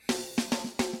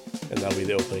And that'll be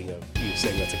the opening of you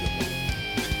saying that's a good movie.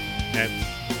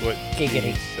 That's what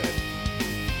Giggity. he said.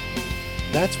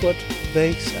 That's what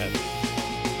they said.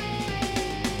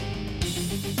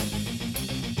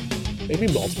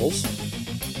 Maybe multiples.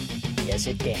 Yes,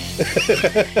 it can.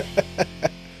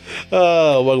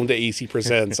 Welcome to AC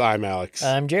Presents. I'm Alex.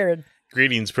 I'm Jared.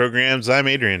 Greetings, programs. I'm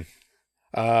Adrian.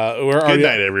 Good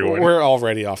night, everyone. We're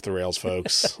already off the rails,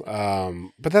 folks.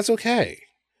 But that's okay.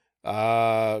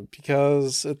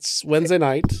 Because it's Wednesday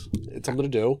night. It's something to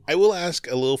do. I will ask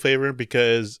a little favor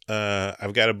because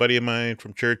I've got a buddy of mine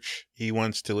from church. He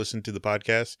wants to listen to the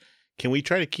podcast. Can we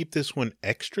try to keep this one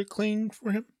extra clean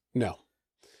for him? No.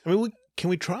 I mean, can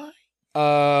we try?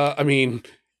 I mean,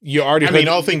 you already. I mean,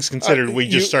 all things considered, we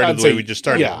just started the way we just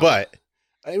started. Yeah. But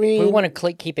I mean, If we want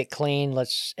to keep it clean,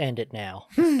 let's end it now.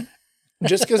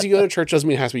 just because you go to church doesn't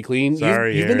mean it has to be clean.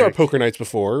 Sorry, you've been to our Eric. poker nights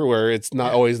before, where it's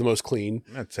not always the most clean.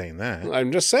 I'm not saying that.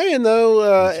 I'm just saying,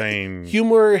 though. I'm saying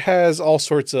Humor has all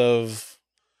sorts of.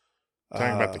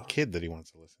 talking about the kid that he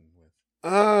wants to listen with.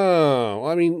 Oh,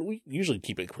 well, I mean, we usually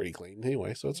keep it pretty clean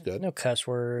anyway, so it's good. No cuss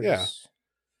words. Yeah.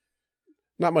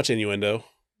 Not much innuendo.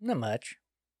 Not much.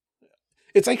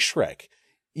 It's like Shrek.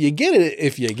 You get it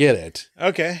if you get it.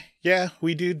 Okay. Yeah,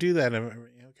 we do that.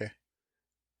 Okay.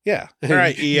 Yeah. All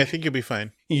right, E, I think you'll be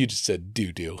fine. You just said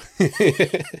doo-doo.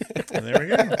 And there we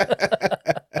go.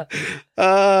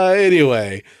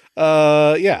 Anyway.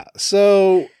 Yeah.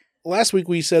 So last week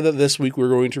we said that this week we were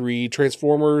going to read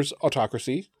Transformers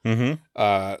Autocracy.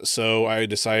 Mm-hmm. So I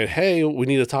decided, hey, we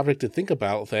need a topic to think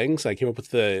about things. I came up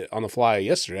with on the fly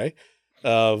yesterday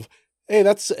of, hey,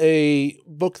 that's a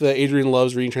book that Adrian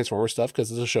loves reading Transformers stuff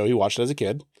because it's a show he watched as a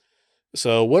kid.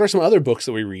 So what are some other books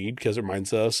that we read? Because it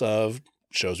reminds us of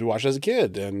shows we watched as a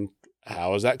kid and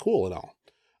how is that cool and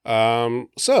all.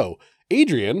 So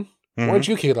Adrian, why don't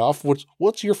you kick it off?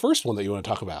 What's your first one that you want to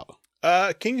talk about?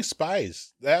 King of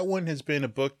Spies. That one has been a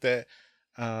book that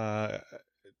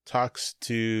talks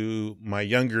to my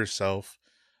younger self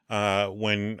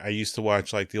when I used to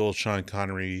watch like the old Sean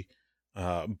Connery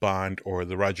Bond or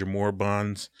the Roger Moore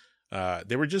Bonds.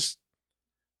 They were just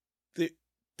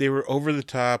they were over the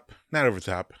top, not over the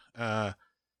top.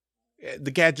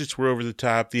 The gadgets were over the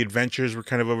top. The adventures were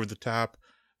kind of over the top.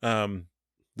 The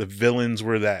villains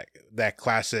were that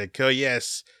classic. Oh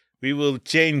yes, we will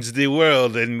change the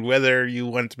world, and whether you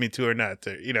want me to or not,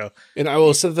 And I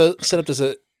will set up this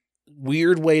a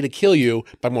weird way to kill you,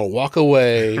 but I'm going to walk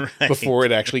away Right, before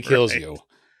it actually kills right. you.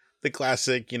 The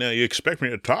classic, you expect me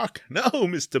to talk? No,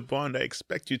 Mr. Bond, I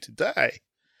expect you to die.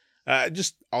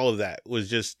 Just all of that was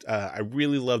just, I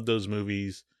really loved those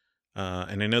movies.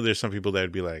 And I know there's some people that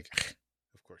would be like,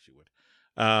 of course you would.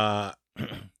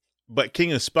 But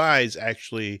King of Spies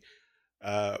actually,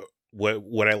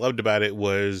 what I loved about it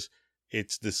was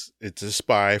it's a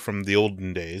spy from the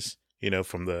olden days,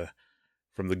 from the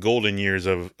golden years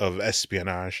of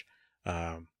espionage.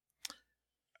 I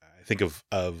think of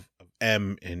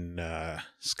M in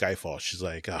Skyfall. She's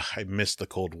like, oh, I missed the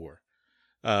Cold War.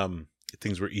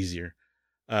 Things were easier.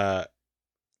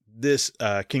 This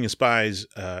King of Spies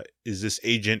is this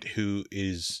agent who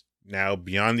is now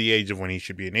beyond the age of when he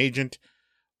should be an agent.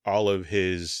 All of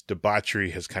his debauchery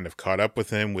has kind of caught up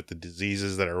with him with the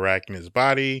diseases that are racking his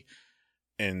body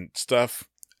and stuff.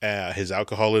 His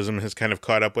alcoholism has kind of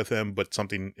caught up with him, but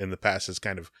something in the past has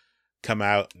kind of come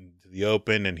out into the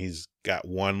open, and he's got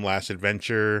one last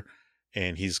adventure,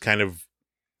 and he kind of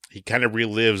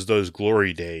relives those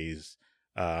glory days,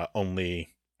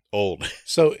 only old.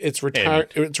 So it's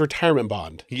retirement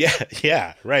Bond.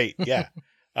 Yeah, right, yeah.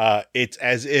 It's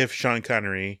as if Sean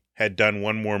Connery had done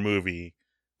one more movie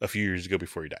a few years ago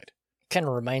before he died. Kind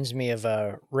of reminds me of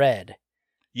Red.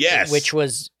 Yes. Which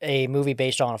was a movie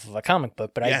based off of a comic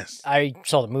book, but Yes. I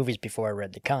saw the movies before I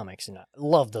read the comics, and I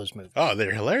love those movies. Oh,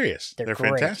 they're hilarious. They're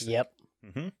great. fantastic. Yep.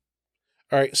 Mm-hmm.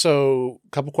 All right. So a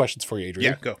couple questions for you,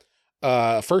 Adrian. Yeah,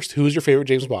 go. First, who is your favorite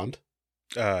James Bond?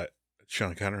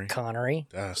 Sean Connery. Connery.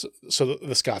 So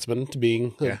the Scotsman to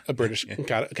being a British. Yeah.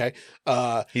 Got it.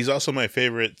 Okay. He's also my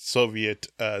favorite Soviet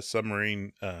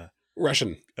submarine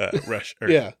Russian.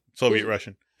 Russian. Soviet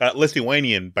Russian.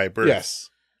 Lithuanian by birth. Yes.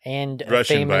 And a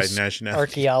Russian by famous nationality.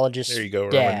 archaeologist There you go,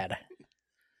 Roman. dad.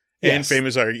 And Yes.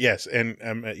 famous art. Yes. And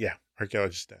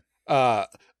archaeologist dad.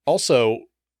 Also,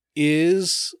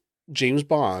 is James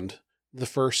Bond the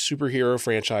first superhero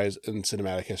franchise in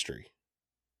cinematic history?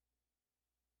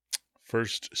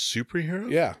 First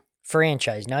superhero? Yeah.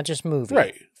 Franchise, not just movie.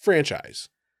 Right. Franchise.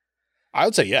 I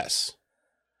would say yes.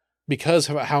 Because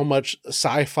of how much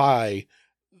sci-fi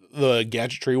the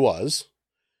gadgetry was.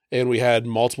 And we had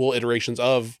multiple iterations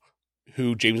of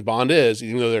who James Bond is,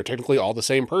 even though they're technically all the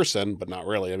same person, but not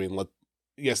really. I mean,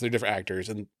 yes, they're different actors,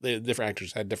 and the different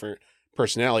actors had different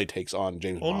personality takes on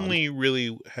James Bond. Only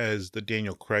really has the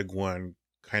Daniel Craig one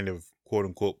kind of quote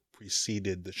unquote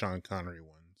preceded the Sean Connery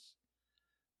ones,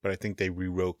 but I think they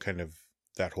rewrote kind of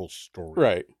that whole story.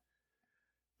 Right.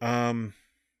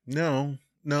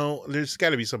 No, there's got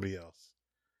to be somebody else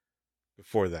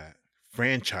before that.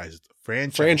 Franchise.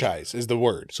 Franchise is the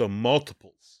word. So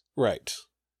multiples. Right.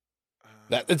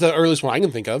 That's the earliest one I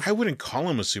can think of. I wouldn't call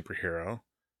him a superhero.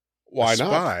 Why a not?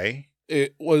 Spy.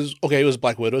 It was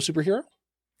Black Widow a superhero?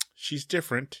 She's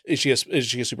different. Is she a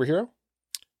superhero?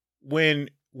 When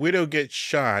Widow gets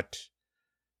shot,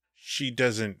 she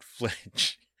doesn't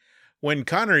flinch. When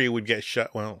Connery would get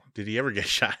shot, well, did he ever get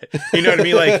shot? You know what I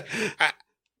mean? Like,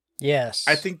 yes,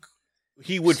 I think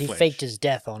he would. He flinch. faked his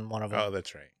death on one of them. Oh,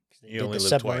 that's right. He did only the lived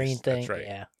submarine twice. thing. That's right.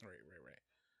 Yeah.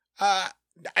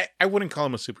 Right. I wouldn't call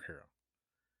him a superhero.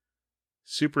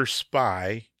 Super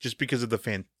spy, just because of the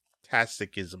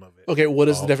fantasticism of it. Okay, what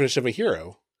is the definition of a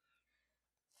hero?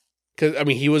 Because, I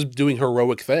mean, he was doing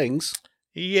heroic things.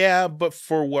 Yeah, but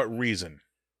for what reason?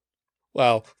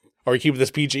 Well, are we keeping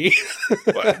this PG?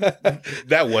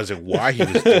 That wasn't why he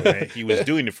was doing it. He was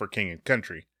doing it for king and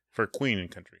country, for queen and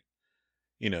country.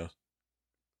 You know.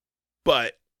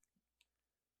 But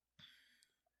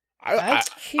I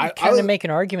kind of make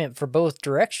an argument for both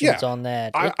directions on that.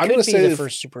 It I'm could gonna be say the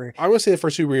first superhero. I'm going to say the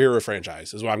first superhero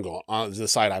franchise is what I'm going on. Is the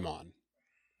side I'm on.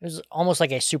 It was almost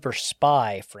like a super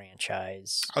spy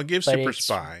franchise. I'll give but Super it's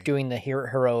Spy. doing the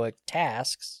heroic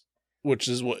tasks. Which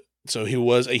is what, so he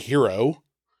was a hero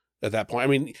at that point. I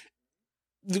mean,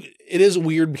 it is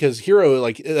weird because hero,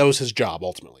 like, that was his job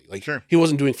ultimately. Like, Sure. he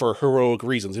wasn't doing it for heroic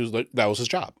reasons. He was like, that was his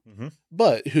job. Mm-hmm.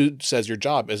 But who says your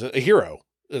job isn't a hero?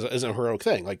 Isn't a heroic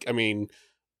thing? Like, I mean,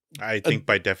 I think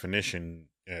by definition,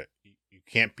 you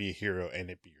can't be a hero and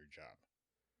it be your job.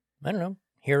 I don't know.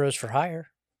 Heroes for hire.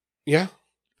 yeah.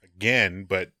 Again,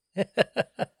 but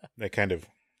that kind of,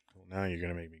 well, now you're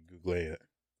going to make me Google it.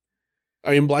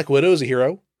 I mean, Black Widow is a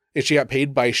hero, and she got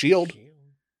paid by S.H.I.E.L.D.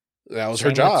 That was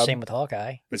her job. Same with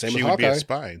Hawkeye. But Same she with would be a Hawkeye.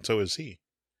 spy, and so is he.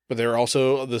 But they're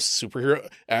also the superhero,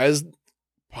 as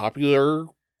popular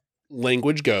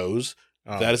language goes.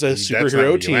 That is a that's not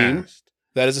superhero what you team. asked.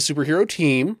 That is a superhero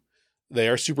team. They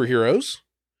are superheroes.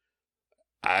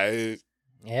 I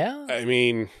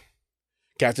mean,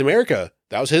 Captain America,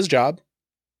 that was his job.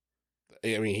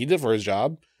 I mean, he did for his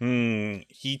job.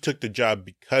 He took the job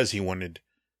because he wanted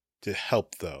to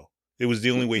help, though. It was the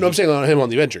only way. No, I'm saying on him on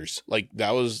the Avengers. Like,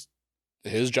 that was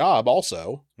his job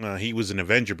also. He was an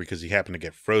Avenger because he happened to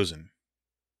get frozen.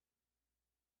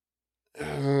 He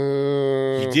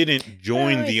didn't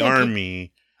join the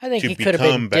army. I think to he could have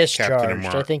been become Captain discharged.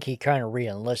 America. I think he kind of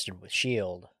re-enlisted with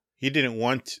S.H.I.E.L.D. He didn't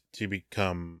want to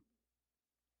become.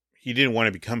 He didn't want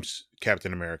to become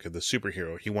Captain America, the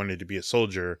superhero. He wanted to be a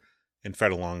soldier and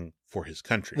fight along for his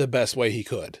country. The best way he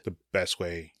could. The best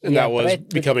way. And Yeah, that was but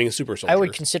becoming a super soldier. I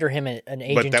would consider him an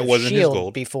agent that of wasn't his S.H.I.E.L.D.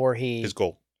 goal. before he... His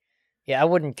goal. Yeah, I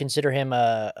wouldn't consider him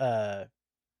I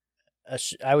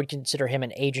would consider him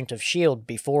an agent of S.H.I.E.L.D.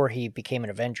 before he became an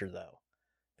Avenger, though.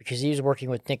 Because he was working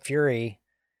with Nick Fury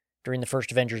during the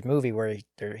first Avengers movie where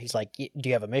he's like, do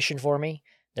you have a mission for me?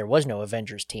 There was no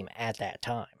Avengers team at that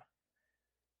time.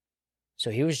 So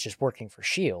he was just working for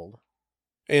S.H.I.E.L.D.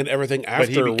 And everything But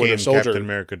he after became Winter Soldier. Captain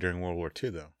America during World War II,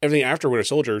 though. Everything after Winter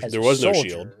Soldier, as there a was no soldier.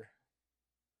 S.H.I.E.L.D.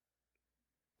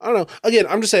 I don't know. Again,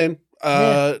 I'm just saying,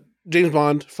 James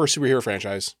Bond, first superhero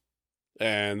franchise.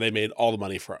 And they made all the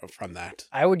money from that.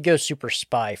 I would go super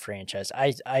spy franchise.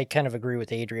 I kind of agree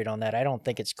with Adrian on that. I don't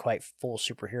think it's quite full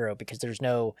superhero because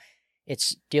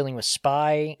it's dealing with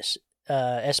spy,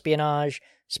 espionage,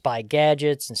 spy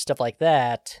gadgets, and stuff like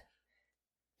that.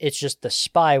 It's just the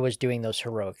spy was doing those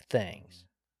heroic things.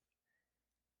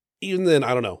 Even then,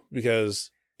 I don't know,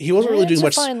 because he wasn't really doing It's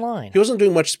much. a fine line. He wasn't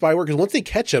doing much spy work because once they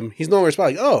catch him, he's no longer a spy.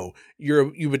 Like, oh,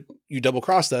 you double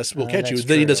crossed us, we'll catch you. That's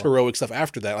Then he does true. heroic stuff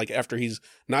after that. Like after he's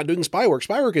not doing spy work.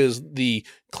 Spy work is the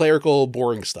clerical,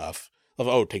 boring stuff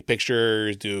of take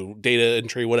pictures, do data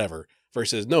entry, whatever.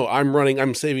 Versus no, I'm running,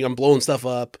 I'm saving, I'm blowing stuff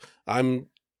up, I'm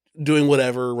doing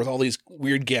whatever with all these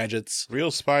weird gadgets.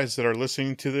 Real spies that are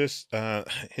listening to this,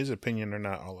 his opinion are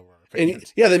not all of our And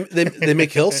opinions. yeah, they may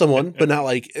kill someone, but not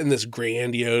like in this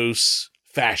grandiose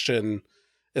fashion.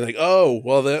 And like, oh,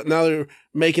 well, now they're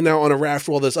making out on a raft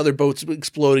while this other boat's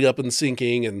exploding up and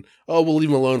sinking. And oh, we'll leave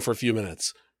them alone for a few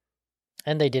minutes.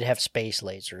 And they did have space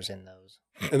lasers in those.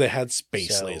 And they had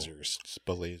space So- lasers.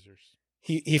 Spalazers.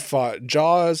 He fought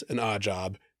Jaws and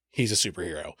Oddjob. He's a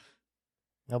superhero.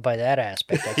 No, by that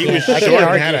aspect, I He can't, was I short can't and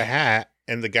argue. had a hat,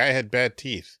 and the guy had bad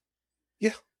teeth.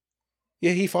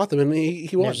 Yeah, he fought them and he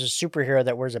won. There's a superhero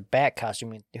that wears a bat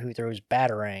costume who throws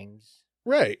batarangs.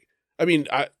 Right. I mean,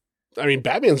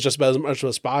 Batman's just about as much of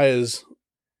a spy as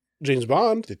James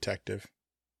Bond. Detective.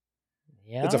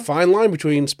 Yeah. It's a fine line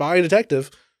between spy and detective,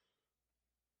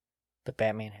 but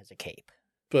Batman has a cape.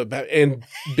 and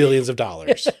billions of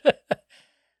dollars.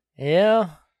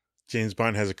 Yeah. James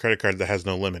Bond has a credit card that has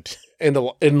no limit. and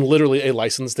literally a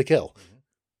license to kill.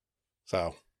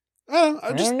 So,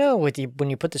 I don't know. When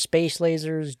you put the space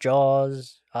lasers,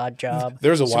 Jaws, Odd Job,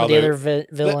 there's a some while of the there, other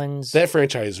villains. That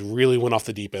franchise really went off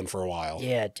the deep end for a while.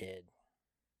 Yeah, it did.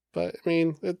 But I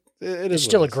mean, it It's is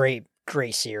still what a it is.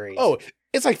 great series. Oh,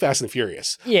 it's like Fast and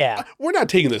Furious. yeah. We're not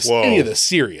taking this Whoa. any of this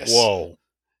serious. Whoa.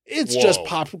 It's Whoa. just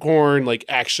popcorn, like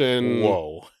action.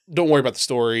 Whoa. Don't worry about the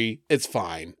story. It's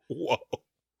fine. Whoa.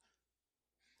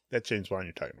 That James Bond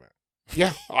you're talking about.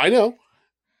 Yeah, I know.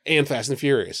 And Fast and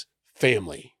Furious.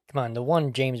 Family. Come on, the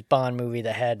one James Bond movie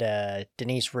that had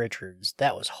Denise Richards,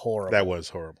 that was horrible. That was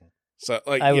horrible. So,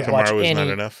 like, I would yeah. watch Tomorrow is not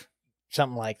any- enough.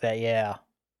 Something like that, yeah.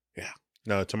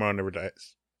 No, Tomorrow Never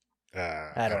Dies.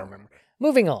 I don't remember.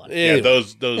 Moving on. Yeah, Anyway.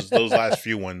 those last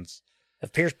few ones.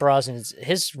 Of Pierce Brosnan's,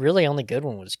 his really only good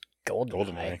one was GoldenEye.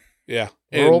 GoldenEye. Yeah.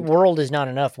 World is Not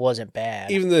Enough wasn't bad.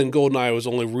 Even then, GoldenEye was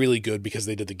only really good because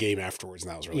they did the game afterwards,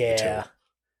 and that was really good yeah. too.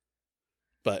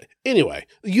 But anyway,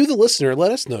 you, the listener,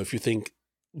 let us know if you think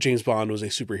James Bond was a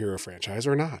superhero franchise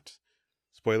or not.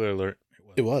 Spoiler alert.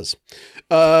 It was.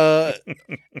 I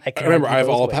can Remember, argue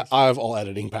both ways. I have all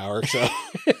editing power, so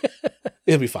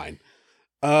it'll be fine.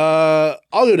 I'll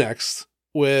go next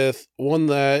with one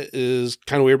that is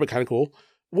kind of weird but kind of cool.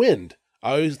 Wind.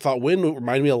 I always thought Wind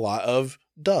reminded me a lot of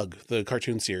Doug, the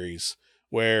cartoon series,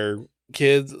 where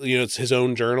kids, it's his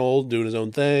own journal doing his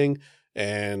own thing,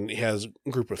 and he has a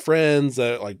group of friends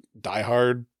that like die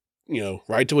hard,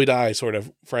 ride till we die sort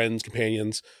of friends,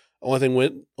 companions.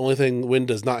 Only thing Wind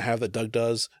does not have that Doug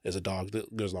does is a dog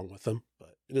that goes along with them,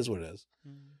 but it is what it is.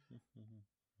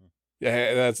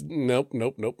 Yeah, that's nope.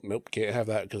 Can't have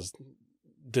that because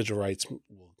digital rights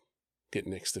will get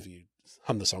nixed if you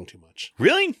hum the song too much.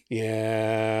 Really?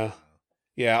 Yeah,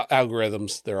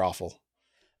 algorithms, they're awful.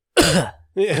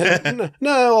 Yeah,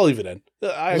 no, I'll leave it in.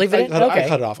 Leave it in? I Okay.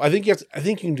 cut it off. I think you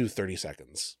can do 30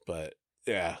 seconds, but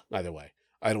yeah, either way,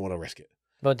 I don't want to risk it.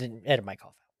 But didn't edit my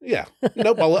cough Yeah,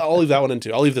 nope. I'll leave that one in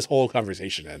too. I'll leave this whole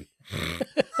conversation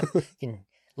in.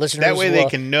 Listeners That way they will-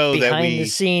 can know that behind we. the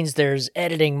scenes, there's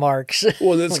editing marks.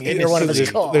 Well, that's, When either one of us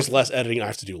there's, cough. there's less editing I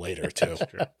have to do later too.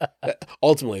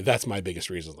 Ultimately, that's my biggest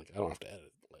reason. Like, I don't have to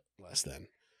edit less then.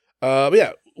 But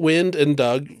yeah, Wind and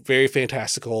Doug, very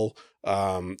fantastical.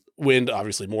 Wind,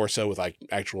 obviously, more so with like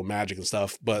actual magic and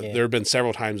stuff. But Yeah. there have been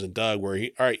several times in Doug where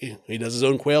he does his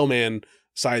own Quail Man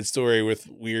side story with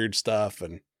weird stuff,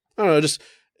 and I don't know,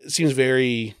 it seems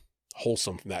very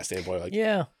wholesome from that standpoint. Like,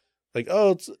 Yeah.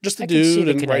 it's just a I can see dude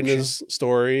the and writing connection. his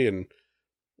story and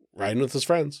riding with his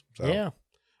friends. So.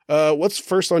 Yeah. What's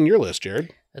first on your list,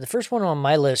 Jared? The first one on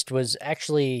my list was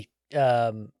actually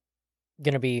going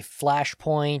to be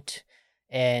Flashpoint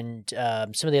and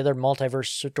some of the other multiverse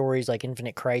stories like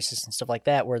Infinite Crisis and stuff like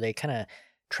that, where they kind of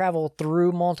travel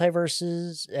through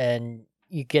multiverses and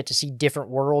you get to see different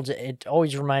worlds. It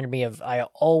always reminded me of,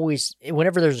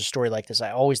 whenever there's a story like this,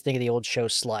 I always think of the old show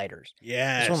Sliders.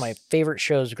 Yes. It's one of my favorite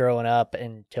shows growing up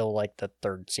until like the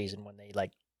third season when they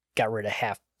like got rid of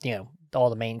half, all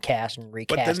the main cast and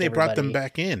recast. But then they brought them everybody.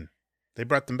 back in. They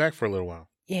brought them back for a little while.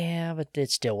 Yeah, but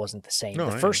it still wasn't the same. No, I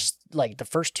the know.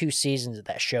 first 2 seasons of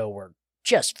that show were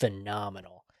just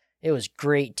phenomenal. It was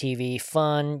great TV,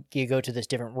 fun. You go to this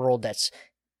different world that's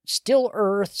still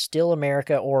Earth, still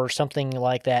America, or something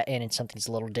like that, and it's something's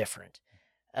a little different.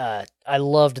 I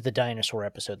loved the dinosaur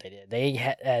episode they did. They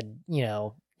had,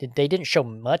 they didn't show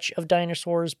much of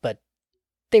dinosaurs, but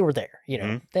they were there.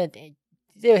 That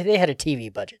they had a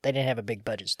TV budget. They didn't have a big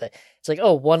budget. So it's like,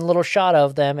 one little shot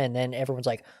of them, and then everyone's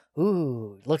like,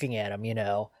 ooh, looking at them.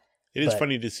 It is But-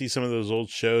 funny to see some of those old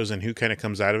shows and who kind of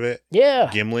comes out of it. Yeah,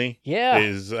 Gimli yeah,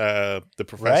 is the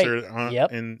professor on,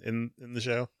 Yep. in the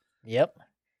show. yep.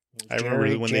 I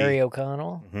remember when Jerry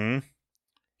O'Connell. Hmm.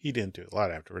 He didn't do a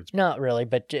lot afterwards. Not really,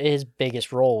 but his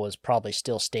biggest role was probably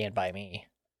still Stand By Me.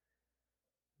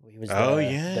 He was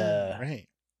Right.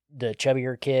 the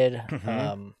chubbier kid.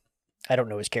 Mhm. I don't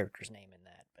know his character's name in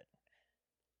that, but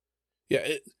Yeah,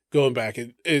 going back,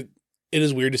 it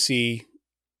is weird to see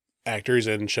actors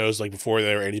in shows like before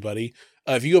they were anybody.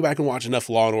 If you go back and watch enough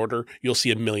Law and Order, you'll see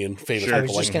a million famous Sure. I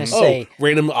people. was just Like, gonna say,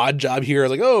 random odd job here,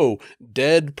 like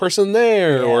dead person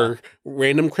there, Yeah. or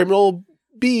random criminal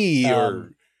B, or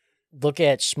look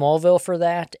at Smallville for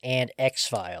that and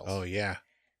X-Files. Oh yeah.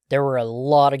 there were a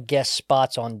lot of guest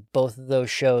spots on both of those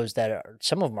shows that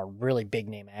some of them are really big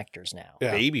name actors now.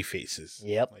 Yeah. Baby faces.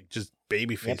 Yep. Like just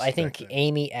baby faces. Yep. I think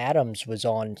Amy Adams was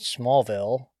on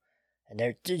Smallville,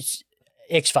 and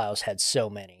X-Files had so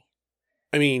many.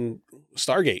 I mean,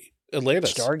 Stargate,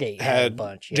 Atlantis. Stargate had a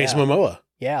bunch. Yeah. Jason Momoa.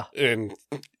 Yeah. And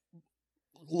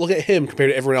look at him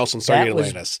compared to everyone else on Stargate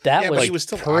Atlantis. That yeah, was but he was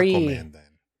still pre. Aquaman then.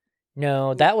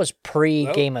 No, that was pre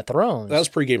Game of Thrones. That was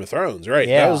pre Game of Thrones, right?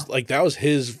 Yeah. That was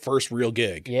his first real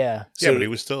gig. Yeah. So, Yeah, but he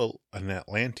was still an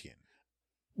Atlantean.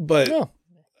 But No,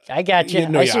 I got you.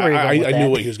 No, I see where you're going with I that. knew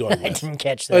what he was going I with. didn't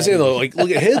catch I was that. saying though, like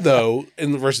look at him though,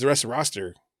 and versus the rest of the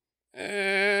roster.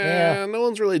 No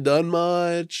one's really done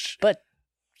much. But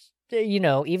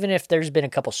even if there's been a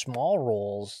couple small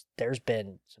roles, there's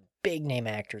been some big name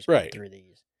actors Right. through these.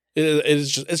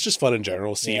 It's just fun in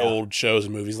general. See Yeah. old shows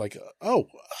and movies like oh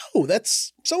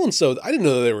that's so and so. I didn't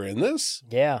know they were in this,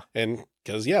 Yeah. and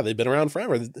because they've been around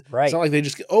forever. Right. It's not like they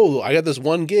just I got this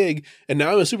one gig and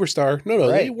now I'm a superstar. No,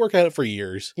 they Right. work at it for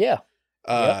years. Yeah.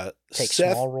 Take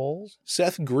Seth small roles.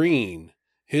 Seth Green,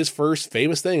 his first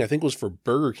famous thing I think was for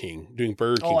Burger King, doing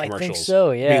Burger King Oh, I commercials. think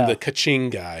so. Yeah. Being the ka-ching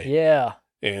guy. Yeah.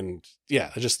 And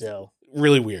just So.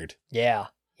 really weird. Yeah.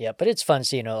 Yeah. But it's fun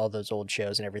seeing all those old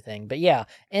shows and everything. But yeah,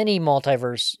 any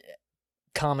multiverse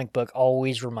comic book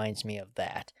always reminds me of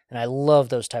that. And I love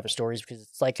those type of stories because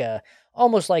it's like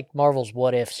almost like Marvel's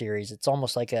What If series. It's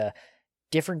almost like a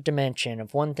different dimension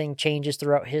of one thing changes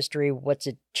throughout history. What's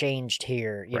it changed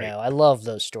here? Right. I love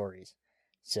those stories.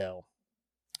 So,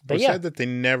 but It yeah, said that they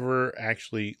never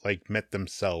actually met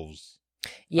themselves. I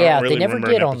yeah, don't really they never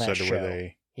remember did an on that episode show. where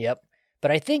they- Yep. But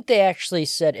I think they actually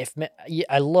said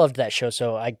I loved that show,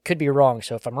 so I could be wrong.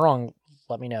 So if I'm wrong,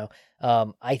 let me know.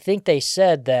 I think they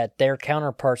said that their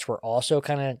counterparts were also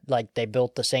kind of like they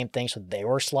built the same thing, so they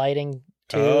were sliding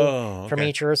too from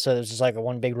each Earth. So there's just like a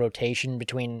one big rotation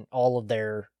between all of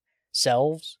their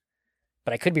selves.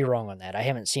 But I could be wrong on that. I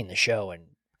haven't seen the show in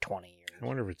 20 years. I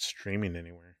wonder if it's streaming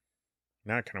anywhere.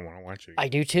 Now I kind of want to watch it. I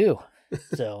do too.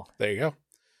 So There you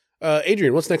go.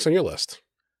 Adrian, what's next on your list?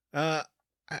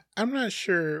 I'm not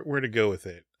sure where to go with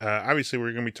it. Obviously,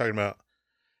 we're going to be talking about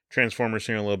Transformers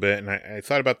here in a little bit, and I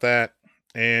thought about that,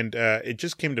 and it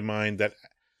just came to mind that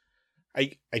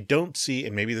I don't see,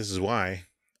 and maybe this is why,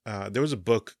 there was a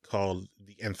book called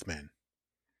The Nth Man.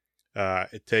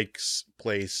 It takes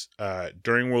place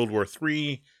during World War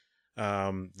III.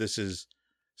 This is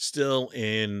still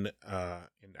in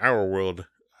our world.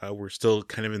 We're still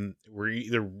kind of we're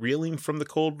either reeling from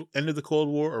the end of the Cold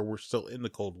War, or we're still in the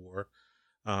Cold War.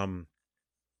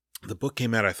 The book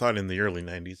came out, I thought, in the early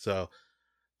 90s.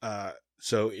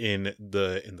 So in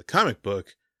the comic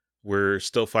book, we're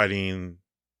still fighting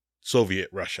Soviet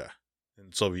Russia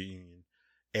and Soviet Union,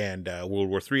 and World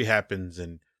War III happens,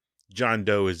 and John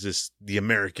Doe is the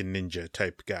American ninja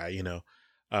type guy,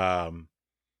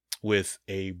 with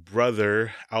a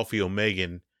brother, Alfie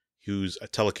Omegan, who's a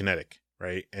telekinetic,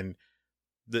 right? And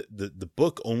the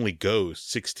book only goes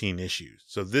 16 issues,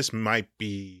 so this might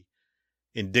be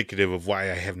indicative of why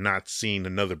I have not seen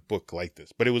another book like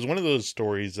this. But it was one of those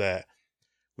stories that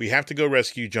we have to go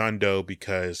rescue John Doe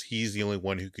because he's the only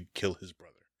one who could kill his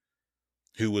brother,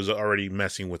 who was already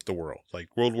messing with the world.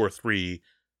 Like World War III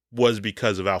was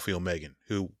because of Alfie Omegan,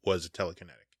 who was a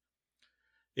telekinetic.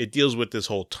 It deals with this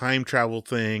whole time travel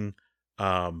thing.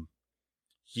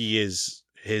 His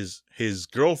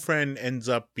girlfriend ends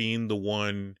up being the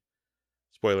one,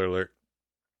 spoiler alert,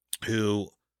 who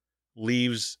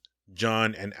leaves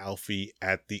John and Alfie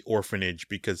at the orphanage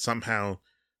because somehow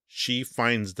she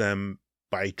finds them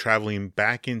by traveling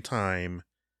back in time,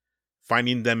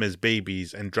 finding them as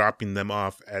babies and dropping them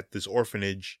off at this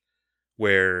orphanage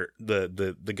where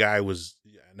the guy was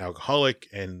an alcoholic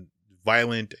and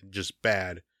violent and just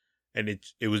bad. And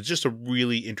it was just a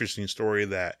really interesting story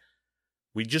that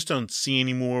we just don't see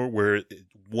anymore, where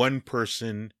one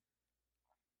person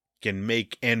can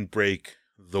make and break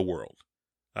the world.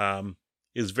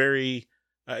 Is very.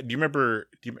 Do you remember?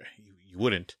 You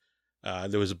wouldn't.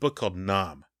 There was a book called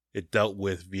Nam. It dealt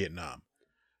with Vietnam.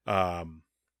 I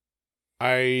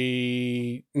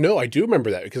do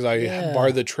remember that because I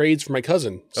borrowed the trades from my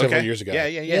cousin several years ago.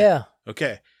 yeah.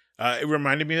 Okay. It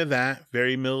reminded me of that.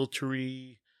 Very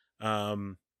military.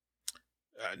 Nam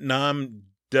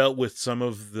dealt with some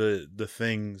of the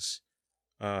things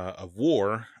of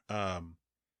war.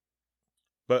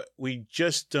 But we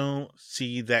just don't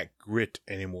see that grit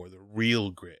anymore, the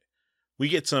real grit. We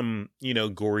get some,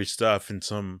 gory stuff and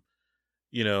some,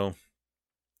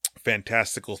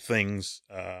 fantastical things.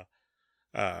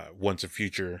 Once a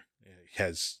Future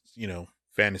has,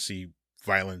 fantasy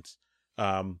violence.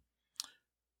 And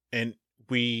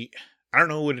I don't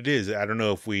know what it is. I don't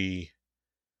know if we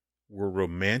were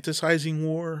romanticizing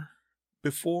war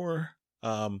before.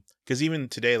 Because even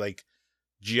today, like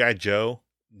G.I. Joe,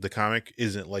 the comic,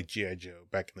 isn't like G.I. Joe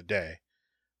back in the day.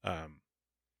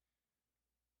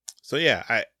 So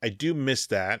yeah, I do miss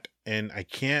that, and I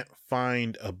can't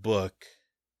find a book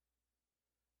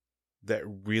that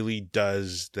really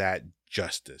does that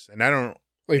justice. And I don't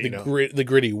Like the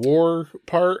gritty war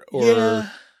part, or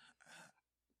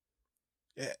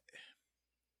yeah.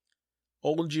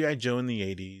 Old G.I. Joe in the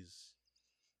 80s,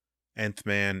 Nth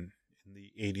Man in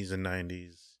the 80s and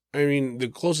 90s. I mean, the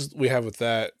closest we have with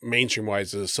that mainstream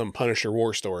wise is some Punisher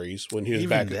war stories when he was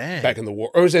Even back in the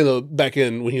war. I was saying back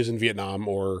in when he was in Vietnam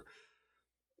or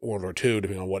World War II,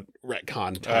 depending on what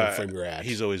retcon time frame you're at.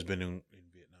 He's always been in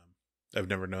Vietnam. I've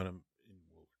never known him in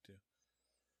World War II.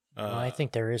 Well, I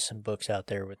think there is some books out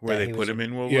there with where that. they put him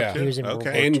in World Yeah. War II. He was in World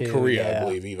War and II, Korea, yeah. I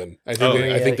believe, even. I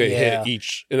Korea, think they yeah. hit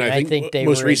each. And I I think think they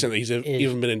most were recently he's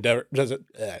even been in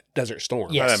Desert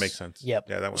Storm. Yes. Oh, that makes sense. Yep.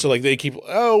 Yeah, that one. So like they keep,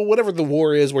 whatever the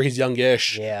war is where he's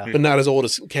youngish, Yeah. but not as old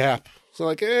as Cap. So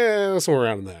like, somewhere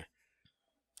around in there.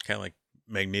 Kind of like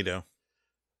Magneto.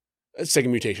 It's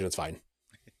taking mutation. It's fine.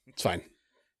 It's fine.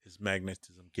 His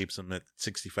magnetism keeps him at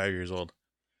 65 years old.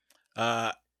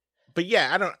 But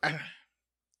yeah,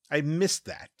 I missed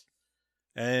that.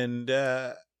 And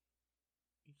yeah,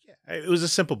 it was a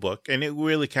simple book, and it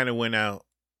really kind of went out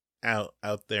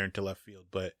there into left field,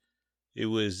 but it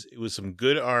was some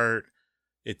good art.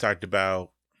 It talked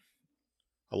about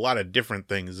a lot of different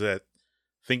things that,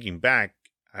 thinking back,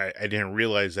 I didn't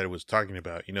realize that it was talking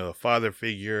about. You know, a father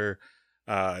figure,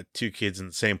 two kids in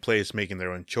the same place making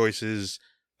their own choices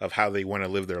of how they want to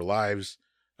live their lives.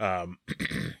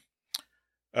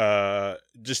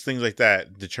 Just things like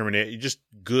that. Determination, just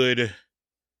good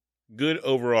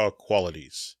overall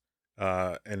qualities.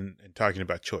 And talking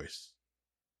about choice.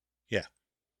 Yeah.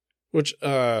 Which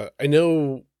I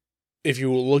know if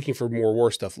you're looking for more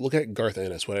war stuff, look at Garth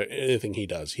Ennis. Anything he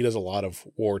does. He does a lot of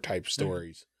war type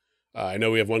stories. I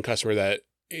know we have one customer that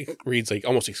reads like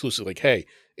almost exclusively like, hey,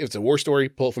 if it's a war story,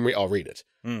 pull it from me, I'll read it.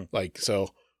 Like, so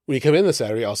when you come in this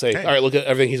Saturday, I'll say, Hey. all right, look at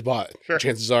everything he's bought. Sure.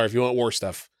 Chances are, if you want war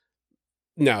stuff,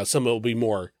 now some will be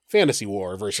more fantasy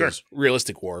war versus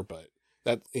realistic war, but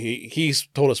that he's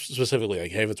told us specifically,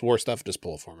 like, hey, if it's war stuff, just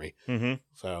pull it for me. Mm-hmm.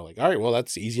 So like, all right, well,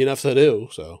 that's easy enough to do.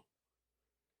 So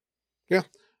yeah.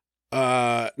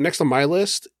 Next on my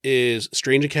list is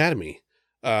Strange Academy.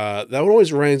 That one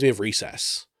always reminds me of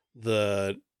Recess,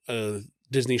 the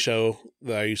Disney show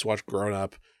that I used to watch growing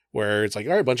up, where it's like,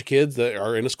 all right, a bunch of kids that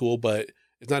are in a school, but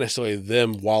it's not necessarily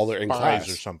them while they're in class.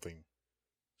 Or something.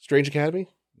 Strange Academy?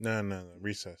 No,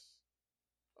 Recess.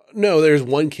 No, there's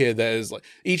one kid that is like,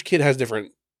 each kid has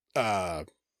different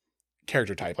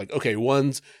character type. Like, okay,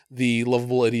 one's the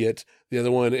lovable idiot. The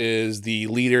other one is the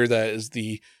leader that is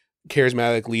the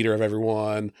charismatic leader of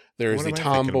everyone. There's What the am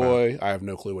I thinking tomboy. I have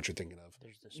no clue what you're thinking of.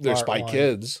 There's Spy Smart one.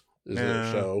 Kids. Is No.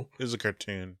 a show. It was a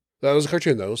cartoon. That was a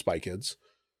cartoon though, Spy Kids.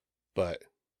 But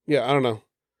yeah, I don't know.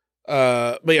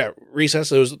 But yeah,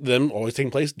 Recess, it was them always taking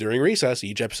place during recess.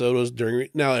 Each episode was during.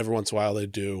 Now every once in a while they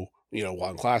do, while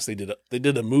in class they did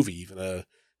a movie, even a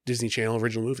Disney Channel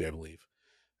original movie, I believe.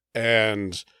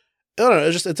 And I don't know,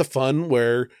 it's a fun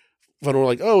where we're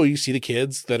like, oh, you see the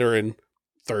kids that are in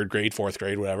 3rd grade, 4th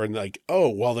grade, whatever, and like, oh,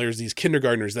 well, there's these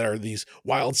kindergartners that are these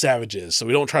wild savages, so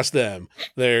we don't trust them.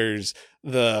 There's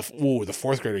the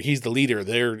 4th grader, he's the leader.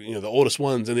 They're the oldest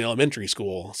ones in the elementary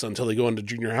school, so until they go into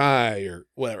junior high or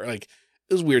whatever, like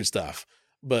it was weird stuff.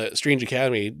 But Strange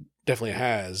Academy definitely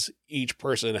has, each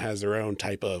person has their own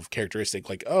type of characteristic.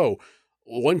 Like, oh,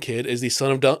 one kid is the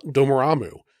son of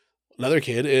Domoramu, another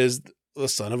kid is the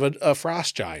son of a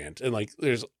frost giant, and like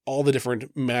there's all the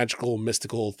different magical,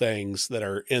 mystical things that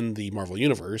are in the Marvel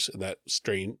universe that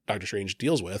Doctor Strange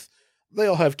deals with. They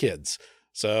all have kids,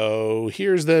 so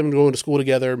here's them going to school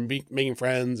together, making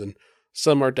friends, and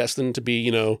some are destined to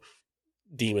be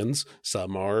demons,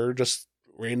 some are just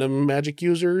random magic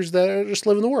users that are just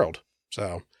live in the world.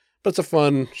 So, but it's a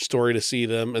fun story to see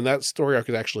them, and that story arc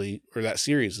is actually, or that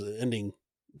series is ending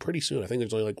pretty soon. I think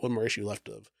there's only like one more issue left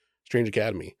of Strange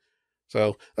Academy.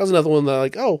 So that was another one that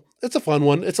like, oh, it's a fun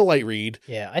one. It's a light read.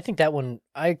 Yeah, I think that one,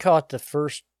 I caught the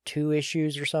first 2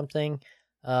 issues or something.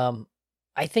 I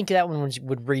think that one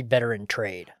would read better in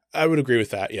trade. I would agree with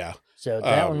that, yeah. So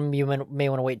that one you may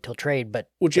want to wait until trade, but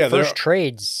which, yeah, first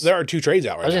trades. There are 2 trades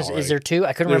out right now. Is there 2?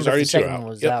 I couldn't There's remember if the already 2 second out. one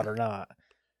was Yep. out or not.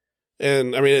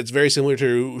 And I mean, it's very similar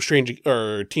to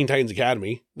Teen Titans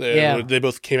Academy. They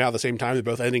both came out at the same time. They're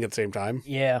both ending at the same time.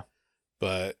 Yeah.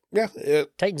 But yeah,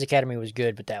 Titans Academy was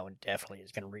good, but that one definitely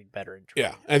is going to read better in trade.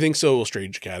 yeah, I think so will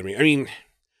Strange Academy. I mean,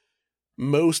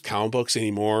 most comic books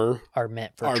anymore are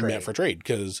meant for trade.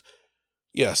 because,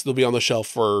 yes, they'll be on the shelf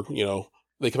for,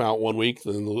 they come out 1 week,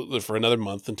 then for another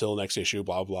month until the next issue,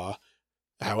 blah, blah.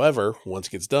 However, once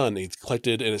it gets done, it's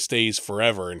collected and it stays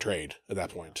forever in trade at that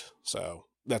point. So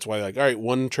that's why, all right,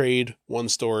 one trade, one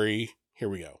story, here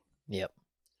we go. Yep.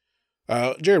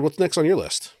 Jared, what's next on your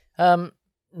list?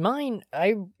 Mine,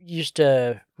 I used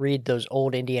to read those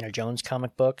old Indiana Jones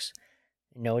comic books.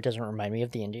 No, it doesn't remind me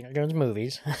of the Indiana Jones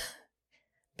movies.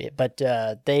 But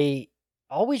they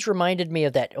always reminded me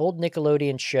of that old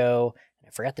Nickelodeon show. I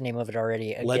forgot the name of it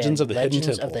already. Again, Legends of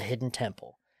the Hidden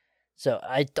Temple. So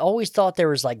I always thought there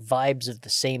was vibes of the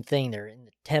same thing. They're in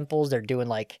the temples. They're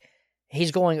doing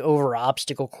he's going over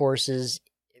obstacle courses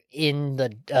in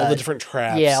the all the different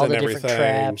traps. Yeah, all and the everything. different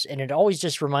traps, and it always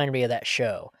just reminded me of that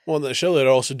show. Well, in the show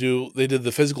they did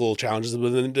the physical challenges,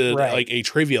 but then did a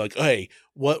trivia, hey,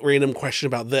 what random question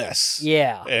about this?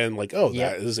 Yeah, and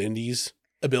that is Indy's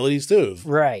abilities too.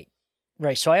 Right.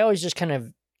 So I always just kind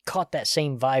of caught that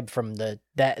same vibe from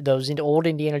those old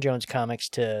Indiana Jones comics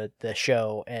to the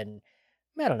show, and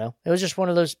I don't know. It was just one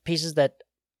of those pieces that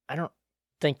I don't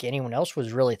think anyone else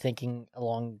was really thinking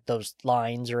along those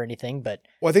lines or anything. But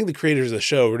I think the creators of the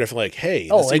show were definitely hey,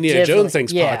 this Indiana Jones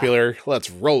thing's popular. Let's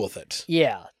roll with it.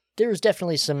 Yeah, there was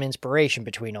definitely some inspiration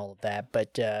between all of that.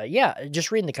 But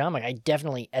just reading the comic, I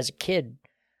definitely, as a kid,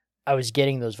 I was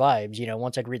getting those vibes.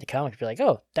 Once I'd read the comic, I'd be like,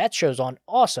 oh, that show's on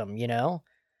awesome. Yeah.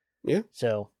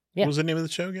 So yeah. What was the name of the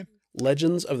show again?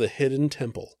 Legends of the Hidden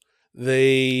Temple.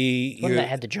 They one that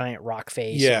had the giant rock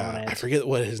face. Yeah, on it. I forget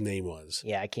what his name was.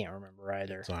 Yeah, I can't remember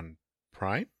either. It's on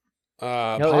Prime.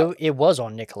 No, it was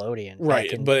on Nickelodeon. Right,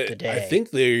 back in but the day. I think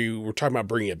they were talking about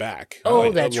bringing it back.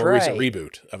 Oh, that's a more right. recent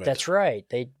reboot of it. That's right.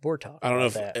 They were talking. I don't know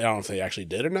about if they actually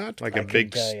did or not. Like a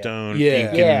big stone,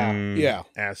 Yeah. Incan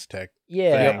Aztec.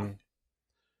 Yeah. thing.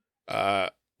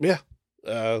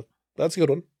 That's a good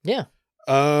one. Yeah.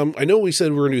 I know we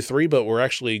said we were gonna do 3, but we're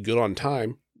actually good on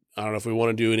time. I don't know if we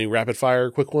want to do any rapid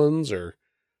fire quick ones or.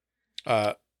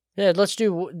 Yeah, let's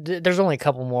do. There's only a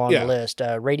couple more on the list.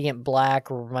 Radiant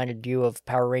Black reminded you of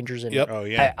Power Rangers, and Oh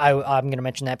yeah, I'm going to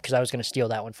mention that because I was going to steal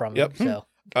that one from him. So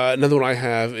another one I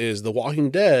have is The Walking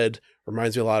Dead.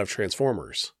 Reminds me a lot of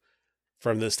Transformers,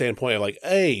 from the standpoint of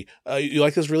hey, you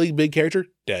like this really big character?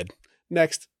 Dead.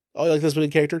 Next. Oh, you like this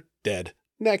big character? Dead.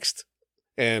 Next.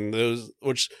 And those,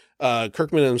 which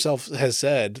Kirkman himself has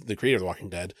said, the creator of The Walking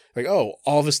Dead,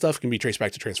 all of his stuff can be traced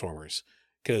back to Transformers.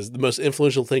 Because the most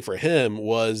influential thing for him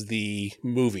was the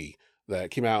movie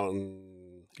that came out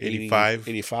in 85,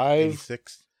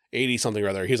 86, 80 something or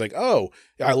other. He's like, oh,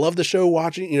 I love the show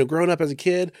watching, growing up as a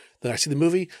kid. Then I see the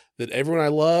movie that everyone I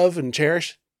love and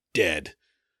cherish, dead.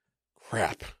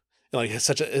 Crap. And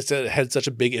it had such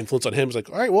a big influence on him. It's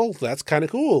all right, well, that's kind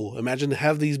of cool. Imagine to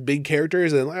have these big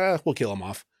characters and we'll kill them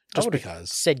off just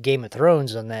because. Said Game of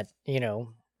Thrones on that,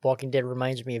 Walking Dead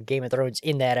reminds me of Game of Thrones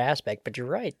in that aspect, but you're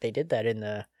right. They did that in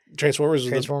the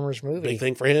Transformers movie. Big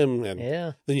thing for him. And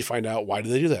then you find out, why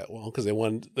did they do that? Well, because they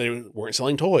weren't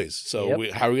selling toys. So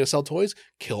how are we going to sell toys?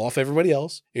 Kill off everybody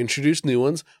else, introduce new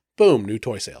ones, boom, new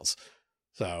toy sales.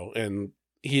 So, and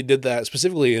he did that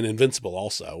specifically in Invincible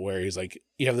also, where he's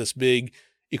you have this big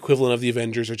equivalent of the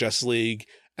Avengers or Justice League,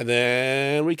 and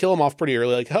then we kill them off pretty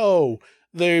early. Oh,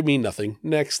 they mean nothing.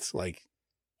 Next,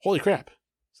 holy crap.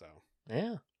 So,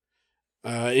 yeah.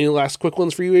 Any last quick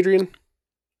ones for you, Adrian?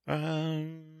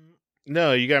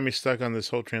 No, you got me stuck on this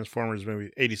whole Transformers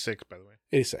movie. 86, by the way.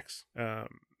 86.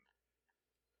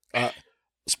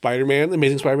 Spider-Man,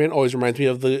 Amazing Spider-Man always reminds me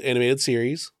of the animated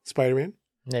series, Spider-Man.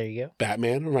 There you go.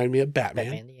 Batman reminded me of Batman.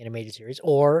 Batman, the animated series.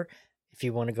 Or, if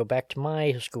you want to go back to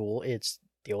my school, it's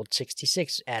the old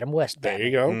 66 Adam West Batman. There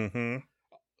you go. Mm-hmm.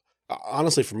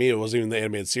 Honestly, for me, it wasn't even the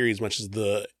animated series as much as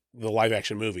the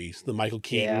live-action movies, the Michael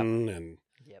Keaton and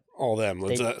all them.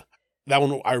 That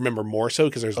one I remember more so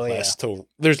because there's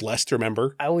less to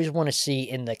remember. I always want to see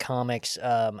in the comics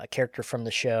a character from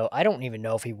the show. I don't even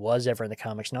know if he was ever in the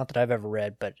comics, not that I've ever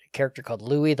read, but a character called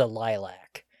Louis the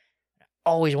Lilac.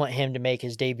 Always want him to make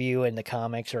his debut in the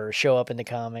comics or show up in the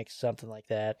comics, something like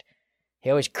that. He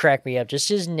always cracked me up. Just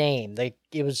his name.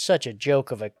 It was such a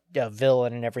joke of a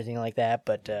villain and everything like that,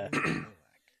 but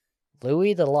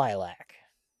Louis the Lilac.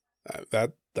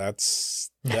 That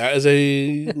is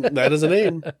a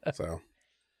name. So,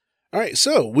 all right.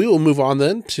 So we will move on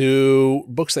then to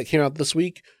books that came out this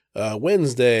week.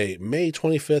 Wednesday, May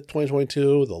 25th,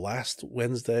 2022, the last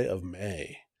Wednesday of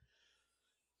May.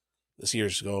 This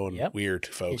year's going weird,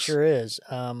 folks. It sure is.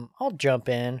 I'll jump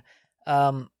in.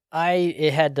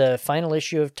 It had the final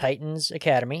issue of Titans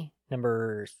Academy,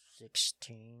 number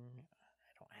 16.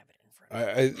 I don't have it in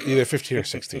Either 15 or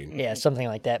 16. Yeah, something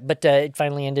like that. But it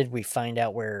finally ended. We find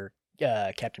out where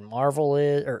Captain Marvel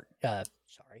is, or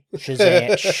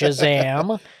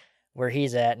Shazam, where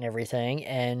he's at and everything.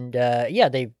 And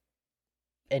they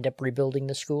end up rebuilding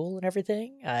the school and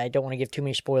everything. I don't want to give too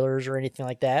many spoilers or anything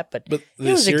like that, but it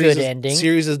was a good ending.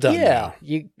 Series is done. Yeah,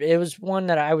 now. It was one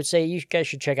that I would say you guys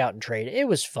should check out and trade. It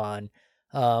was fun.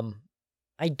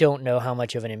 I don't know how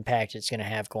much of an impact it's going to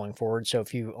have going forward. So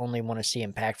if you only want to see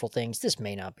impactful things, this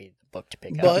may not be the book to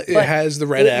pick up. But it has the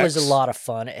Red X. It was a lot of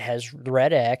fun. It has the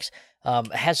Red X.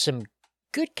 It has some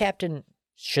good Captain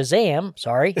Shazam.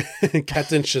 Sorry.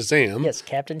 Captain Shazam. Yes,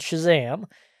 Captain Shazam.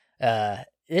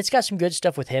 It's got some good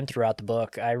stuff with him throughout the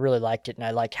book. I really liked it, and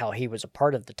I liked how he was a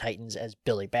part of the Titans as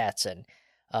Billy Batson.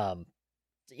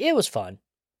 It was fun.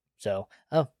 So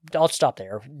I'll stop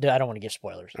there. I don't want to give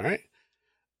spoilers. All right.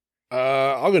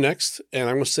 I'll go next, and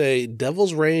I'm going to say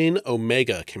Devil's Reign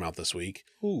Omega came out this week.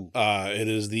 Ooh. It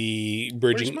is the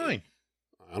bridging. Where's mine?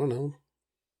 I don't know.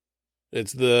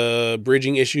 It's the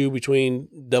bridging issue between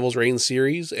Devil's Reign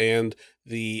series and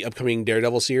the upcoming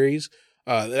Daredevil series.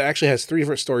 It actually has 3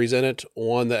 different stories in it.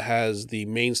 One that has the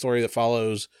main story that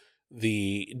follows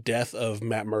the death of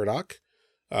Matt Murdock.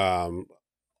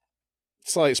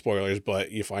 Slight spoilers,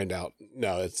 but you find out,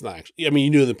 no, it's not actually. I mean,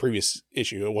 you knew in the previous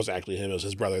issue, it wasn't actually him, it was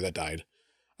his brother that died.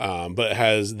 But it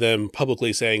has them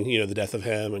publicly saying, the death of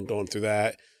him and going through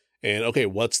that. And, okay,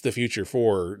 what's the future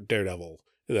for Daredevil?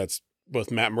 That's both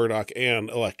Matt Murdock and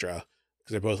Elektra,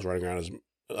 because they're both running around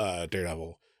as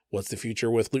Daredevil. What's the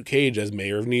future with Luke Cage as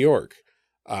mayor of New York?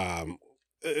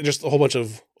 Just a whole bunch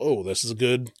of, this is a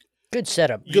good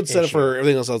setup. Good setup for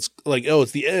everything else. It's like,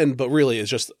 it's the end, but really it's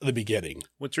just the beginning.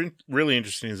 What's really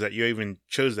interesting is that you even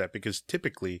chose that because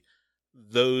typically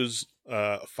those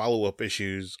follow-up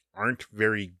issues aren't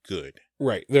very good.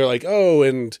 Right. They're like,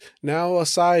 and now a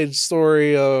side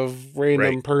story of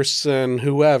random person,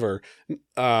 whoever.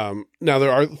 Now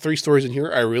there are 3 stories in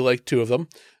here. I really like 2 of them.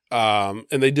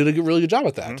 And they did a really good job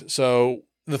at that. Mm-hmm. So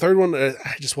the third one,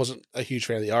 I just wasn't a huge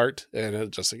fan of the art, and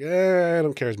it's just like, I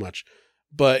don't care as much.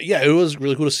 But yeah, it was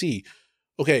really cool to see.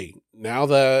 Okay, now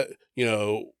that,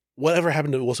 whatever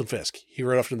happened to Wilson Fisk? He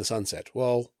rode off into the sunset.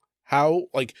 Well, how?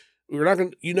 Like, we're not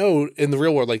going to, in the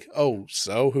real world, like,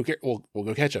 so who cares? We'll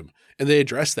go catch him. And they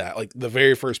addressed that, like, the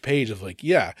very first page of, like,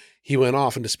 yeah, he went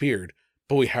off and disappeared,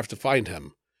 but we have to find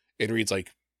him. And Reed's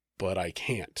like, but I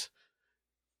can't.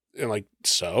 And, like,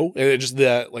 so? And it just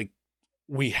that, like,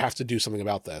 we have to do something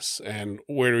about this. And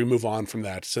where do we move on from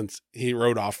that since he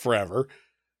rode off forever?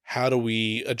 How do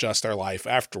we adjust our life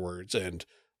afterwards? And,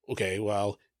 okay,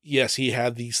 well, yes, he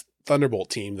had these Thunderbolt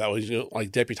team that was,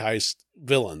 like deputized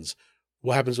villains.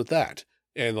 What happens with that?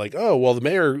 And like, the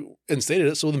mayor instated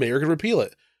it, so the mayor could repeal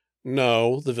it.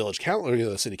 No, the village council,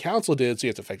 the city council did, so you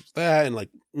have to fix that. And like,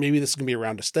 maybe this is going to be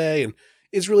around to stay. And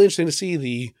it's really interesting to see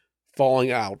the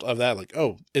falling out of that. Like,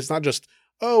 it's not just,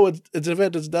 it's an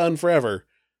event that's done forever.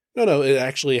 No, it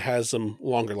actually has some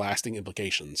longer lasting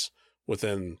implications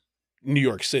within New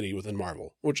York City, within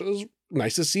Marvel, which is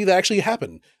nice to see that actually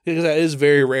happen, because that is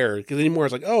very rare. Because anymore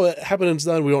it's like, it happened and it's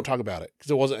done, we don't talk about it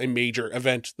because it wasn't a major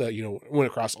event that went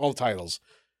across all the titles.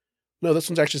 No, this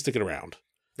one's actually sticking around.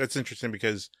 That's interesting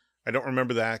because I don't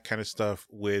remember that kind of stuff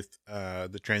with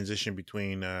the transition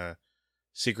between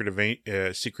Secret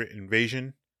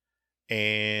Invasion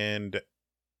and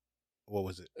what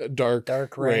was it?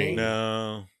 Dark Reign.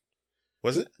 No.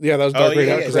 Was it? Yeah, that was Dark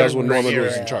Reign because that was when Norman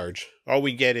was in charge. All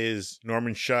we get is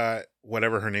Norman shot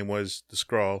whatever her name was, the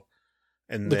Skrull,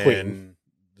 and then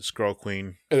the Skrull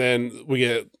Queen. And then we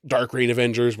get Dark Reign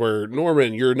Avengers where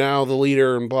Norman, you're now the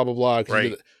leader and blah, blah, blah.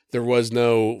 Right. There was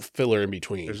no filler in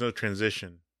between. There's no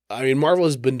transition. I mean, Marvel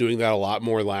has been doing that a lot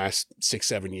more the last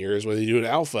 6-7 years, where they do an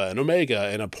Alpha, an Omega,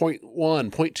 and a 0.1,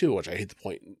 0.2, which I hate the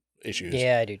point issues.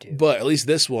 Yeah, I do too. But at least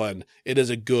this one, it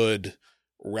is a good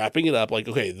wrapping it up. Like,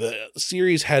 okay, the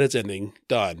series had its ending,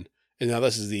 done. And now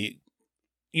this is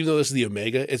even though this is the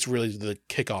Omega, it's really the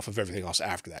kickoff of everything else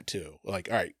after that too. Like,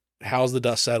 all right, how's the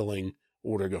dust settling?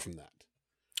 Where do I go from that?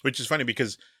 Which is funny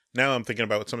because now I'm thinking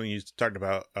about something you talked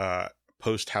about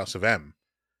post House of M.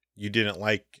 You didn't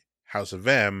like House of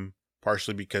M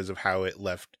partially because of how it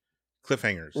left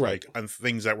cliffhangers, right, like on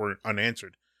things that were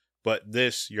unanswered. But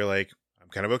this, you're like, I'm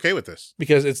kind of okay with this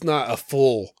because it's not a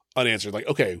full unanswered. Like,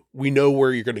 okay, we know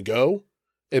where you're going to go,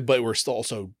 but we're still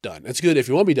also done. It's good if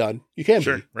you want to be done, you can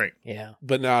be. Right. Yeah.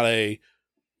 But not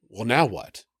well, now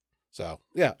what? So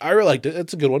yeah, I really liked it.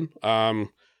 It's a good one.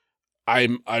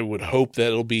 I would hope that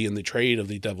it'll be in the trade of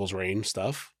the Devil's Reign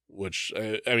stuff, which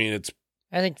I mean, it's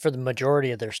I think for the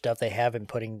majority of their stuff, they have been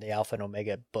putting the Alpha and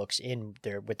Omega books in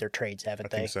there with their trades, haven't I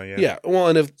they? think so, yeah. Yeah. Well,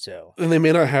 and So they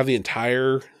may not have the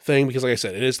entire thing because, like I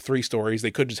said, it is 3 stories.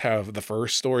 They could just have the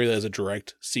first story that is a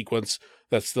direct sequence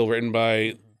that's still written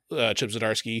by Chip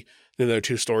Zdarsky. Then the other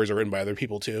 2 stories are written by other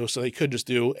people too. So they could just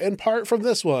do and part from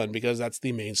this one because that's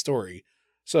the main story.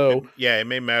 So Yeah, it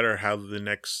may matter how the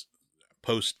next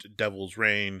post Devil's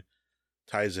Reign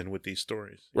ties in with these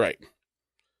stories. right.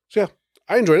 So yeah,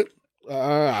 I enjoyed it.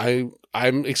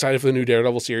 I'm excited for the new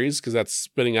Daredevil series because that's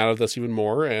spinning out of this even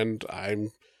more, and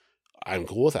I'm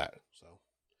cool with that. So,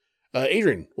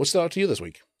 Adrian, what stood out to you this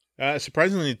week?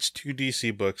 Surprisingly, it's 2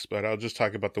 DC books, but I'll just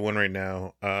talk about the one right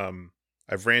now.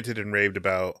 I've ranted and raved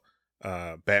about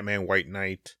Batman White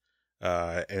Knight,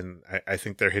 and I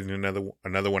think they're hitting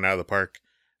another one out of the park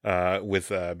with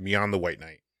Beyond the White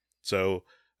Knight. So,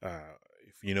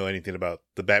 if you know anything about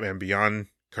the Batman Beyond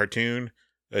cartoon,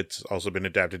 it's also been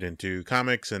adapted into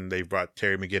comics, and they've brought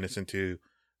Terry McGinnis into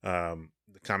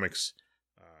the comics.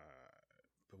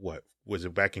 What was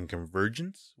it, back in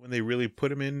Convergence when they really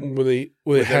put him in When they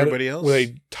with had everybody else? when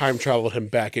they time traveled him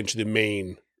back into the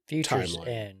main Futures timeline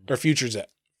End. or Futures End.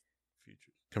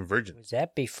 Convergence. Was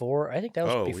that before? I think that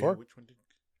was before. Yeah, which one did?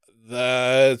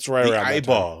 That's right The around that time.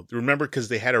 Eyeball. Remember, because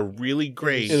they had a really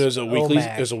great. And it was a weekly.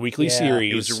 OMAC. It was a weekly Yeah.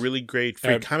 series. It was a really great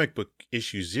free comic book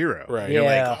issue 0. Right. And you're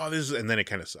Yeah. like, oh, this is, and then it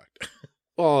kind of sucked.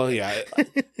 Well, yeah.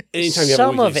 Anytime you have a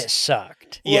Some of weekly- it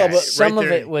sucked. Yeah, but some right of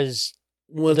there- it was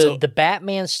Well, the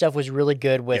Batman stuff was really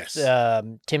good with Yes.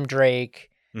 Tim Drake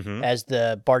Mm-hmm. as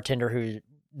the bartender who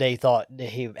they thought that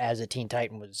he as a Teen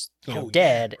Titan was Oh, yeah,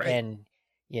 dead right. and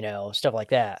stuff like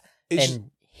that. it's-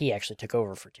 And he actually took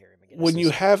over for Terry McGinnis. when you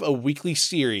have a weekly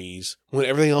series, when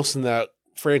everything else in that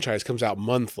franchise comes out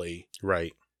monthly,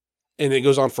 Right. and it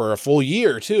goes on for a full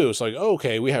year too, it's like, oh,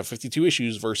 okay, we have 52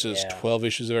 issues versus Yeah. 12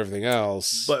 issues of everything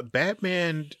else. But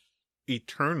Batman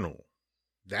Eternal,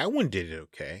 that one did it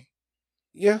okay.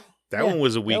 yeah, That Yeah, one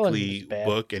was a that one weekly was bad.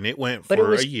 book, and it went but it for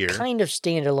was a year. kind of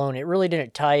standalone. It really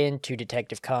didn't tie into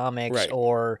Detective Comics Right.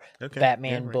 or Okay.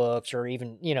 Batman Yeah, right. books or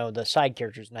even the side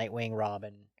characters, Nightwing,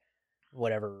 Robin,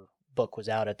 whatever book was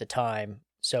out at the time.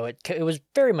 So it was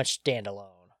very much standalone.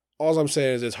 all I'm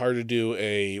saying is it's hard to do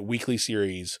a weekly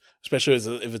series, especially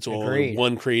if it's only Agreed.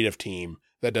 one creative team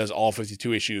that does all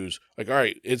 52 issues. Like, all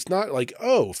right, it's not like,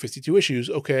 52 issues.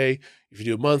 Okay. If you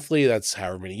do it monthly, that's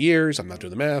however many years. I'm not doing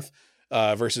the math.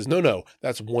 Versus no,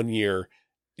 that's 1 year.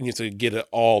 And you have to get it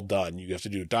all done. You have to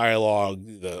do dialogue,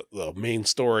 the main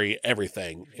story,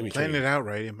 everything in between. Plan it out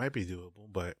right. It might be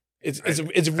doable, but It's I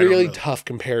really don't know. tough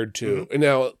compared to, and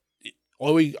now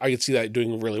only I could see that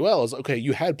doing really well is, okay,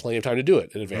 you had plenty of time to do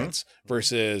it in advance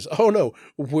versus, oh no,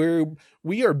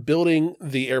 we are building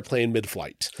the airplane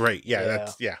mid-flight. right. Yeah, Yeah.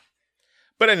 that's yeah.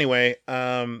 But anyway,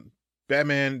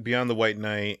 Batman Beyond the White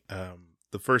Knight,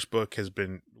 the first book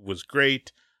was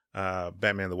great.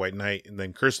 Batman the White Knight, and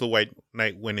then Curse of the White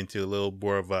Knight went into a little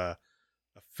more of a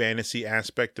fantasy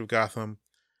aspect of Gotham.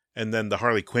 And then the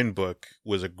Harley Quinn book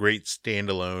was a great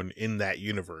standalone in that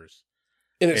universe.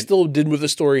 And it And- still did move the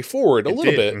story forward a It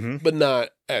little did, bit, mhm. but not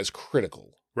as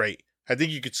critical. Right. I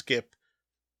think you could skip.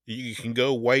 You can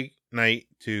go White Knight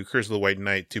to Curse of the White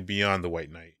Knight to Beyond the White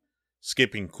Knight,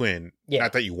 skipping Quinn. Yeah.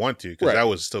 Not that you want to, because Right. that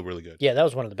was still really good. Yeah, that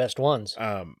was one of the best ones.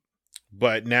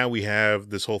 But now we have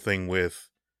this whole thing with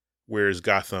where is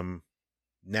Gotham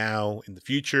now in the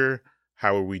future?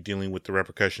 How are we dealing with the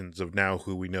repercussions of now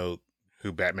who we know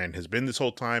who Batman has been this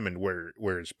whole time, and where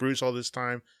is Bruce all this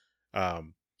time?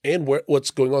 And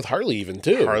what's going on with Harley even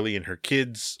too. Harley and her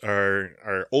kids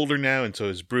are older now, and so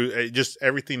is Bruce. Just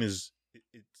everything is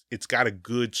it's got a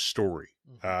good story,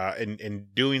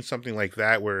 and doing something like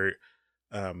that where,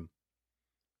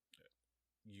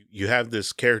 you have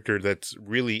this character that's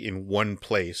really in one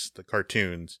place, the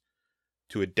cartoons,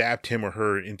 to adapt him or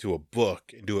her into a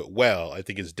book and do it well, I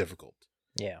think is difficult,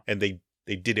 Yeah. and they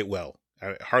did it well.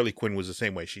 Harley Quinn was the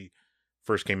same way. She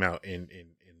first came out in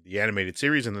the animated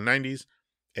series in the 90s,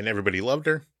 and everybody loved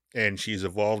her, and she's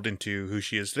evolved into who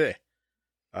she is today.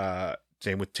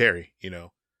 Same with Terry,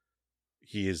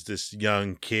 he is this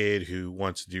young kid who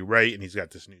wants to do right, and he's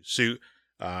got this new suit.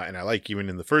 And I like, even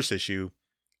in the first issue,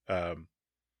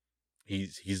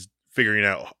 he's figuring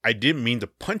out, I didn't mean to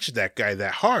punch that guy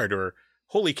that hard, or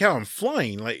holy cow, I'm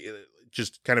flying, like,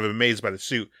 just kind of amazed by the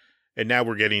suit. And now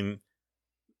we're getting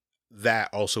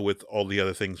that also with all the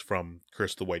other things from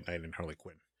Curse of the White Knight and Harley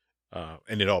Quinn.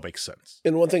 And it all makes sense.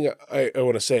 And one thing I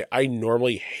want to say, I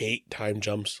normally hate time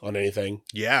jumps on anything.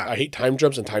 Yeah. I hate time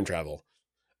jumps and time travel.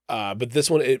 But this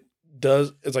one,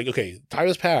 it's like, okay, time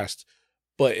has passed,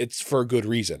 but it's for a good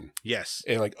reason. Yes.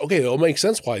 And like, okay, it'll make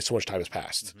sense why so much time has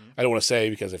passed. Mhm. I don't want to say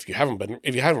because if you haven't read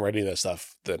any of that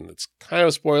stuff, then it's kind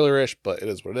of spoilerish, but it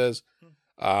is what it is.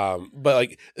 But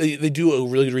like they do a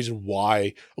really good reason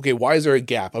why. Okay, why is there a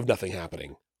gap of nothing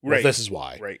happening? Well, Right. this is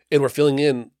why. Right. And we're filling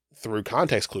in through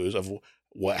context clues of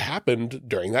what happened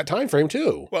during that time frame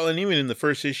too. Well, and even in the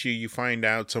first issue, you find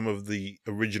out some of the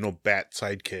original Bat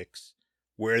sidekicks,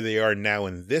 where they are now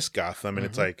in this Gotham. And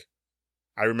it's Mhm. like,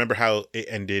 I remember how it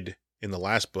ended in the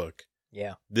last book.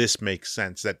 Yeah. This makes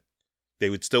sense that they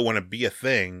would still want to be a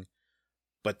thing,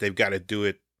 but they've got to do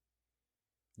it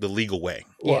the legal way.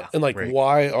 Well, Yeah. and like, Right.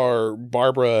 why are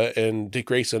Barbara and Dick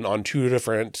Grayson on two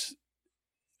different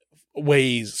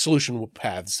solution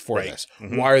paths for Right. this?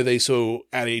 Mhm. Why are they so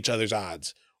at each other's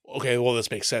odds? Okay, well, this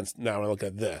makes sense now when I look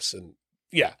at this. And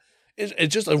yeah,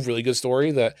 it's just a really good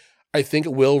story that I think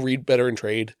will read better in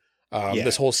trade. Yeah,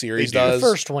 This whole series do. The does.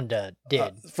 first one did.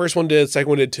 First one did, second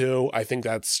one did too. I think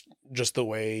that's just the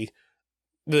way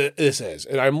this is.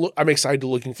 And I'm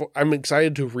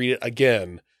excited to read it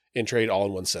again in trade all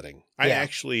in one sitting. I Yeah.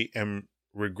 actually am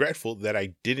regretful that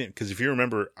I didn't, because if you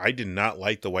remember, I did not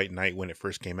like the White Knight when it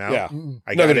first came out. Yeah. Mm.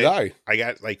 I Neither got did it. I. I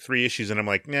got like 3 issues and I'm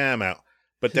like, nah, I'm out.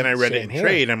 But then I read it Same in here.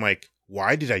 trade. I'm like,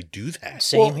 why did I do that?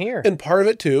 Same Well, here. And part of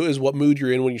it too is what mood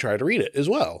you're in when you try to read it as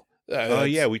well. Oh,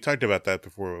 yeah. We talked about that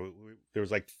before. There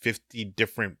was like 50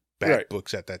 different Bat Right.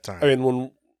 books at that time. I mean,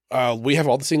 when we have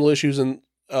all the single issues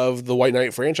of the White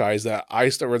Knight franchise that I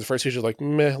read the first issue like,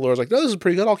 meh. Laura's like, no, this is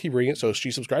pretty good. I'll keep reading it. So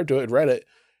she subscribed to it and read it.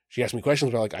 She asked me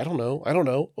questions, but I'm like, I don't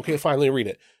know. Okay, finally read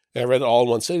it. And I read it all in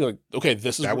one sitting. Like, okay,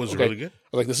 this is that was okay. really good. I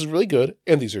was like, this is really good,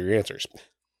 and these are your answers.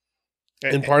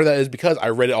 And And- part of that is because I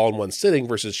read it all in one sitting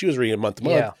versus she was reading it month to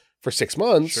month Yeah. for 6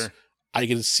 months. Sure. I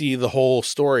can see the whole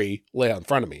story lay out in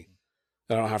front of me.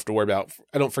 I don't have to worry about.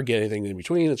 I don't forget anything in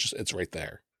between. It's right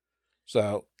there.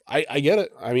 So I get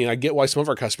it. I mean, I get why some of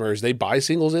our customers they buy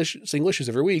single issues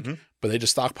every week, Mhm. but they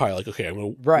just stockpile. Like, okay, I'm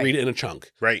going to Right. read it in a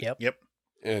chunk. Right. Yep. Yep.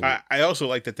 And I also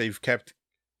like that they've kept,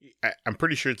 I'm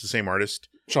pretty sure it's the same artist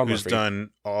Sean who's Murphy, done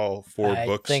all 4 I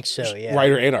books. think so, yeah.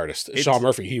 writer and artist, It's- Sean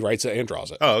Murphy. He writes it and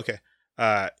draws it. Oh, okay.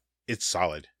 It's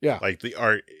solid. Yeah. Like the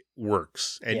art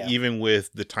works. And Yeah. even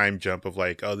with the time jump of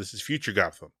like, oh, this is future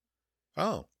Gotham.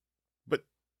 Oh, but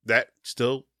that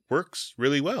still works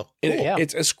really well. And Yeah.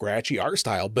 it's a scratchy art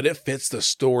style, but it fits the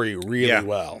story really Yeah.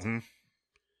 well. Mhm.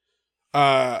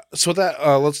 So that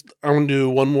I'm gonna do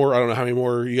one more. I don't know how many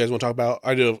more you guys want to talk about.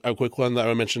 I do a quick one that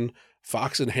I mentioned.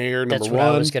 Fox and Hare That's number what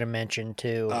one. I was going to mention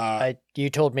too. You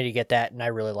told me to get that, and I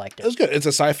really liked It was it. good. It's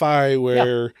a sci-fi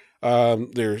where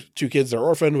there's 2 kids that are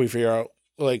orphaned. We figure out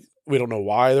like we don't know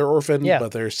why they're orphaned, Yeah.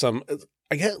 but there's some.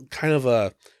 I get kind of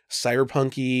a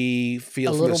cyberpunky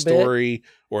feel A from the little bit. story,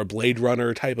 or a Blade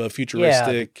Runner type of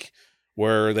futuristic,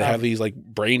 where they have Um, these like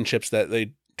brain chips that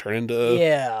they turn into.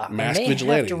 Yeah, masked I may have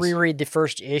vigilantes. to reread the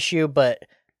first issue, but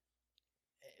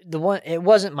it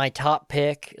wasn't my top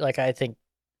pick. Like I think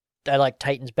I like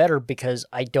Titans better because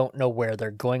I don't know where they're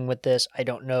going with this. I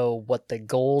don't know what the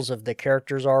goals of the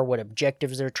characters are, what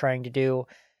objectives they're trying to do.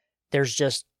 There's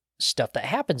just stuff that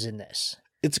happens in this.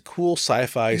 It's a cool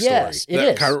sci-fi Yes, story. it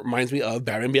That is. kind of reminds me of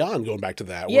Batman Beyond, going back to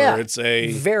that, Yeah, where it's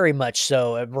a Very much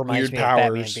so. It reminds weird me of Batman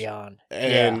powers. Beyond.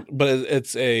 and but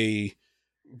it's a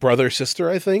brother sister,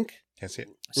 I think. Can't see it.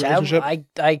 So relationship?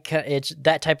 it's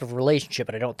that type of relationship,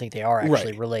 but I don't think they are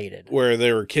actually Right. related. Where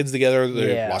they were kids together,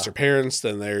 they Yeah. lost their parents,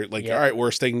 then they're like, Yeah. all right,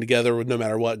 we're staying together no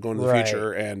matter what, going to the Right.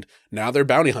 future, and now they're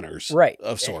bounty hunters, Right.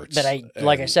 of sorts. But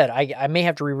like I And said, I may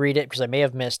have to reread it because I may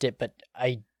have missed it, but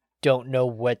I don't know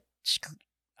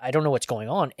what's going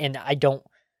on, and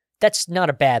that's not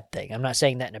a bad thing. I'm not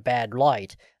saying that in a bad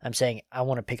light. I'm saying I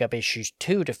want to pick up issues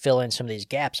 2 to fill in some of these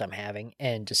gaps I'm having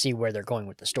and to see where they're going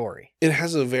with the story. it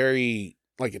has a very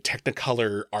like a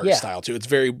Technicolor art Yeah. style too. It's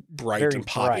very bright Very and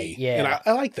poppy, bright, yeah. and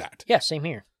I like that. Yeah, same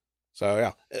here. So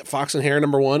yeah, Fox and Hare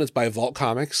number one. It's by Vault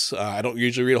Comics. I don't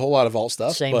usually read a whole lot of Vault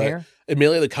stuff. Same but here.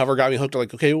 Immediately the cover got me hooked. I'm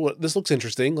like, okay, well, this looks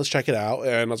interesting. Let's check it out.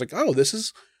 And I was like, oh, this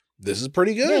is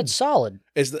pretty good. Yeah, it's solid.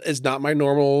 It's not my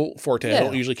normal forte. I Yeah.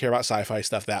 don't usually care about sci-fi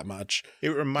stuff that much. It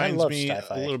reminds love me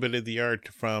sci-fi. a little bit of the art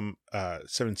from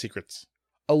 7 Secrets.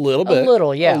 A little bit, A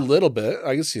little, yeah. a little bit.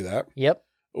 I can see that Yep.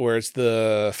 where it's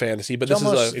the fantasy, but It's this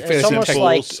almost, is a it's fantasy. almost simple,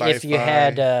 like if you sci-fi.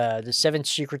 had the 7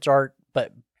 Secrets art,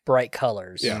 but bright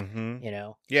colors. Yeah. Mhm. You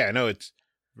know, Yeah, no, it's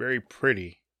very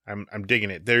pretty. I'm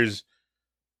digging it. There's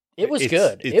it was it's-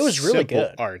 good. It it's was really simple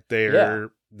good. art.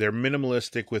 They're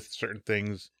minimalistic with certain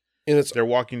things. and it's They're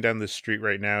walking down the street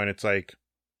right now, and it's like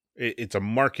it's a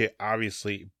market,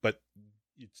 obviously, but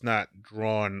it's not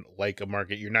drawn like a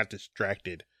market. You're not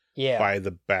distracted Yeah. by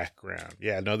the background.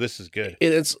 Yeah, no, this is good.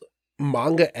 it's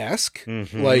manga-esque.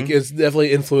 Mhm. Like, it's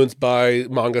definitely influenced by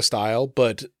manga style,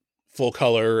 but full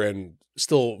color and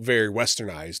still very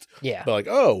westernized. Yeah. But like,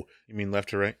 oh, You mean left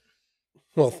to right?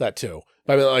 well, that too.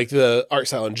 But I mean, like the art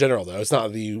style in general, though, it's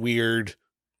not the weird,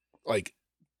 like,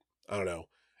 I don't know,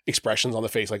 expressions on the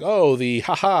face, like, oh, the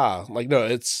haha. Like,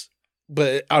 no,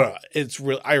 but I don't know. It's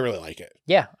real. I really like it.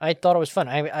 Yeah, I thought it was fun.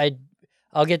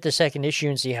 I'll get the second issue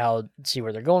and see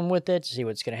where they're going with it, see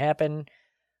what's going to happen.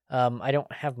 I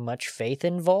don't have much faith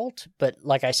in Vault, but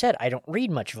like I said, I don't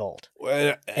read much Vault,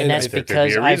 and that's there could be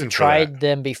because a I've reason for tried that.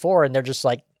 them before, and they're just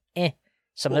like, eh.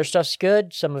 Some of their stuff's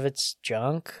good, some of it's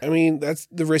junk. I mean, that's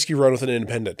the risk you run with an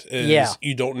independent. Is Yeah.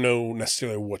 You don't know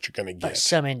necessarily what you're going to But get.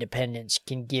 some independents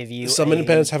can give you Some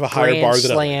independents have a higher grand bar than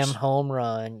slam others. home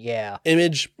run. Yeah,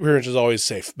 Image pretty much is always a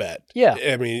safe bet. yeah,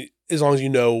 I mean, as long as you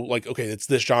know, like, okay, it's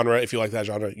this genre. If you like that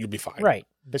genre, you'll be fine. right.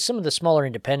 But some of the smaller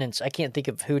independents, I can't think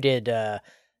of who did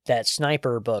that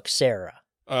sniper book, Sarah.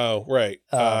 Oh, right.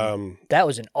 That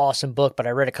was an awesome book, but I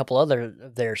read a couple other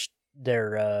of their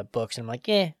books, and I'm like,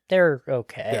 they're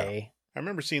okay. I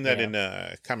remember seeing that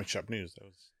Yeah. in Comic Shop News.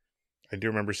 I do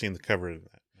remember seeing the cover of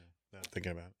that. Now I'm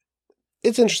thinking about it.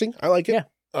 It's interesting. I like it.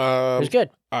 Yeah. It was good.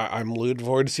 I'm looking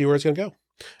forward to see where it's going to go.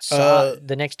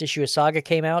 The next issue of Saga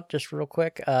came out, just real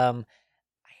quick. I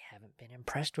haven't been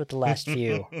impressed with the last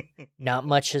few. Not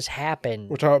much has happened.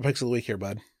 We're talking about picks of the week here,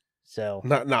 bud. So,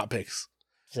 Not picks.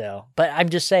 but I'm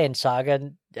just saying,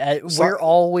 Saga, we're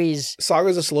always,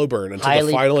 Saga's a slow burn until Highly-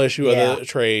 the final issue yeah. of the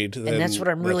trade. and that's what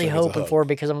I'm really hoping for,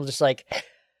 because I'm just like,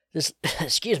 this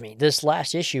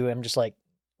last issue, I'm just like,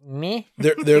 meh,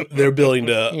 They're building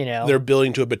to you know. they're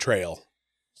building to a betrayal.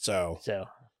 So So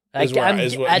Is what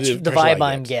that's the the impression vibe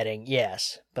I I'm get. getting.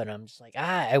 Yes, but I'm just like,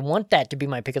 I want that to be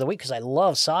my pick of the week because I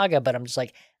love Saga, but I'm just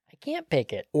like, I can't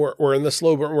pick it. we're in the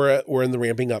slow burn. We're in the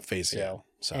ramping up phase So, now.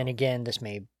 So And again, this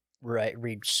may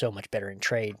read so much better in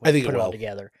trade. I When think you it put it all will.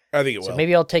 together. I think it So will.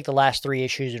 maybe I'll take the last 3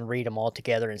 issues and read them all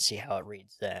together and see how it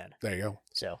reads then. There you go.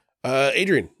 So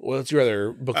Adrian, what's your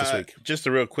other book this week? Just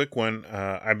a real quick one.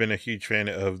 I've been a huge fan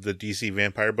of the DC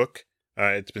Vampire book.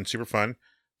 It's been super fun.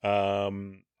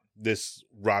 This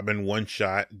Robin one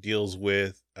shot deals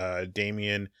with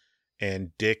Damian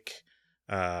and Dick.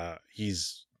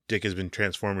 Dick has been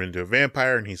transformed into a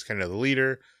vampire, and he's kind of the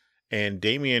leader. And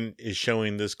Damian is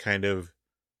showing this kind of,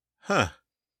 that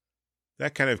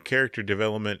kind of character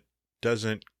development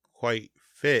doesn't quite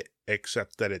fit,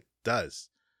 except that it does.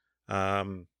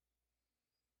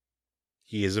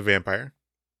 He is a vampire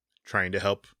trying to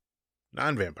help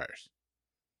non-vampires,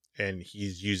 and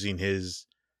he's using his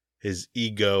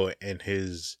ego and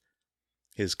his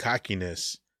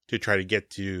cockiness to try to get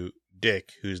to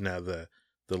Dick, who's now the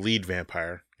lead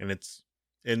vampire.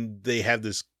 And they have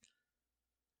this.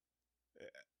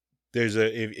 There's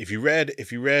if you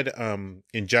read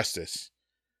Injustice,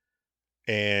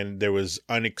 and there was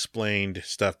unexplained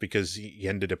stuff because he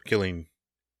ended up killing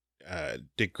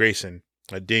Dick Grayson.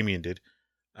 Damian did.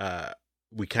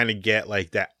 We kind of get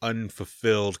like that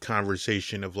unfulfilled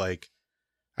conversation of like,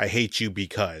 I hate you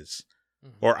because,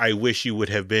 or I wish you would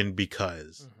have been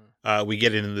because. We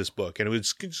get it in this book, and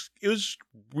it was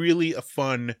really a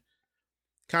fun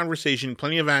conversation,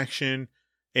 plenty of action,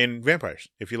 and vampires.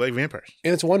 If you like vampires,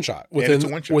 And it's a one shot it's a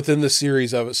one-shot. within the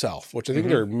series of itself, which I think Mhm.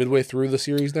 they're midway through the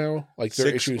series now. Like they're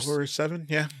 6 issues or 7,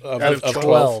 yeah, of, out of of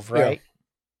 12, right?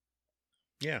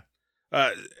 Yeah.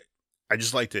 I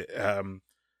just liked it.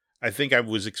 I think I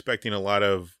was expecting a lot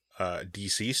of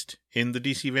deceased in the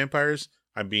DC vampires.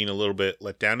 I'm being a little bit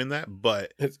let down in that,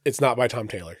 but It's not by Tom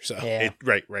Taylor, so Yeah.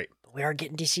 right. But we are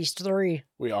getting Deceased 3.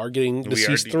 we are getting We are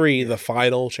Deceased de- 3, the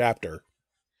final chapter.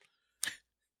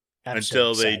 I'm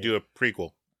so Until they excited. do a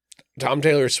prequel. Tom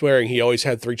Taylor is swearing he always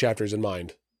had 3 chapters in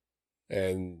mind,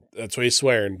 and that's what he's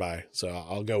swearing by. So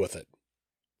I'll go with it.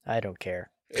 I don't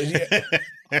care. Yeah,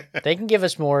 They can give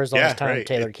us more as long Yeah, as Tom right.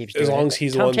 Taylor keeps As doing long it. as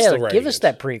he's the Tom one still Taylor, writing give us it.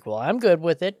 that prequel. I'm good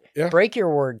with it. Yeah. Break your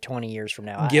word 20 years from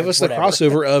now. Give us the whatever.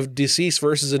 crossover of Deceased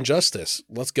versus Injustice.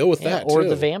 Let's go with Yeah, that or too.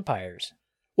 the vampires.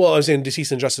 Well, I was saying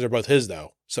Deceased and Injustice are both his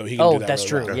though, so he can Oh, do that. that's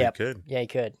really true. well. Yeah, Yep. he could. Yeah, he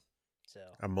could. So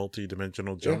A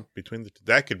multi-dimensional jump between the two.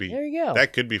 That could be there you go.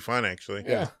 that could be fun actually.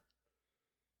 Yeah.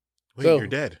 Wait, So- you're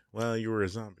dead. Well, you were a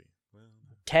zombie. Well,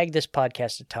 Tag this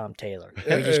podcast to Tom Taylor.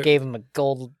 Yeah, We just gave him a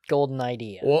golden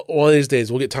idea. Well, one of these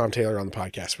days we'll get Tom Taylor on the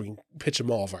podcast. We can pitch him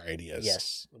all of our ideas.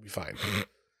 Yes. It'll be fine.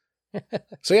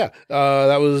 So yeah,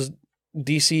 that was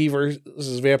DC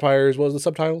versus vampires. What was the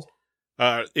subtitle?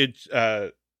 it's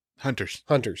Hunters.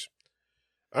 Hunters.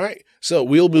 All right. So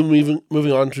we'll be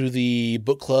moving on to the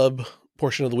book club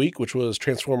portion of the week, which was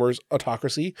Transformers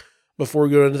Autocracy. Before we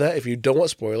go into that, if you don't want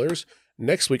spoilers,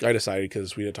 next week I decided,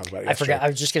 because we didn't talk about it I yesterday. forgot. I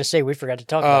was just going to say we forgot to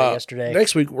talk about it yesterday.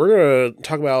 Next week, we're going to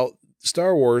talk about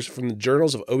Star Wars from the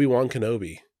Journals of Obi-Wan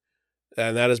Kenobi.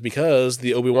 And that is because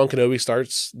the Obi-Wan Kenobi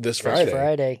starts this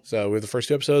Friday. So with the first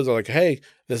 2 episodes, I'm like, hey,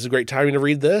 this is a great timing to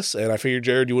read this. And I figured,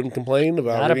 Jared, you wouldn't complain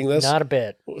about reading this. Not a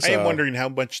bit. I am wondering how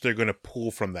much they're going to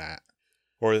pull from that,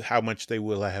 or how much they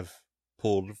will have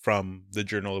pulled from the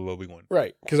Journal of Obi-Wan.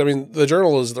 Right. Because, I mean, the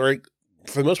Journal is, for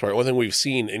the most part, one thing we've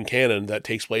seen in canon that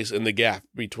takes place in the gap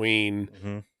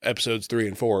between episodes 3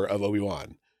 and 4 of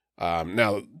Obi-Wan.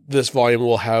 Now, this volume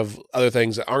will have other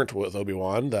things that aren't with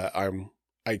Obi-Wan that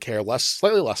I care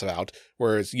slightly less about,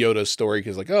 where it's Yoda's story,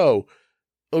 because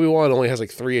Obi-Wan only has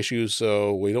 3 issues,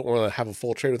 so we don't want to have a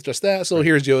full trade with just that. So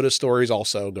here's Yoda's stories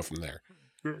also, go from there.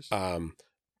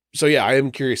 So yeah, I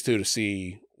am curious too to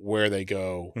see where they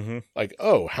go.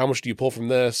 How much do you pull from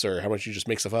this, or how much you just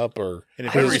make stuff up, or and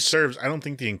if memory serves, I don't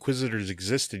think the Inquisitors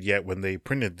existed yet when they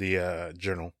printed the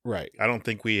journal. Right. I don't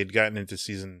think we had gotten into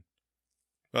season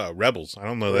Rebels. I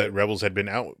don't know that Rebels had been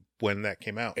out when that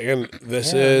came out. And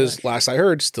this is, last I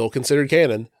heard, still considered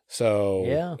canon.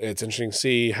 So it's interesting to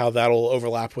see how that'll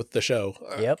overlap with the show.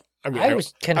 Yep. I mean, I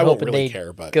was kind of hoping really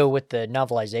they'd go with the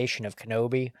novelization of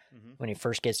Kenobi when he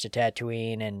first gets to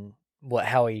Tatooine and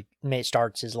how he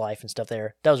starts his life and stuff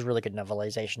there. That was a really good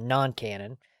novelization,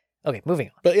 non-canon. Okay, moving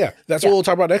on. But yeah, that's what we'll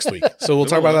talk about next week. So we'll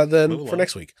talk about that then for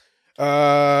next week.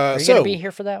 Are you going to be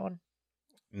here for that one?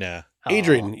 Nah.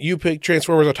 Adrian, you picked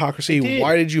Transformers Autocracy.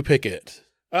 Why did you pick it?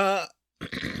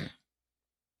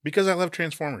 Because I love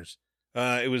Transformers.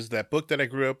 It was that book that I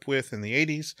grew up with in the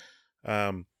 80s.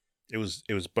 It was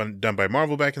done by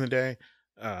Marvel back in the day.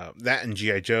 That and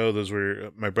G.I. Joe, those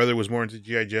were, my brother was more into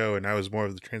G.I. Joe and I was more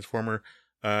of the Transformer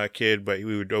kid, but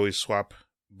we would always swap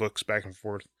books back and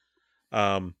forth.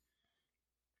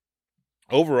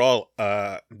 Overall,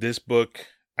 this book,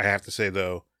 I have to say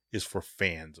though, is for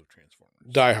fans of Transformers.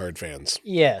 Diehard fans.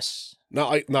 Yes.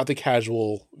 Not the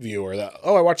casual viewer that,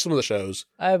 I watched some of the shows.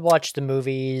 I watched the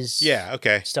movies. Yeah,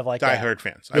 okay. Stuff like that. Diehard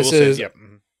fans. I will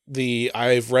say,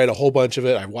 I've read a whole bunch of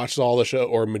it. I've watched all the show,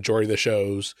 or majority of the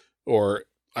shows, or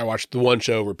I watched the one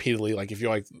show repeatedly. Like if you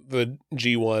like the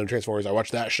G1 Transformers, I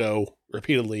watched that show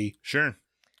repeatedly. Sure.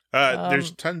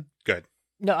 There's ton. Good.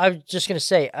 No, I was just going to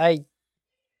say, I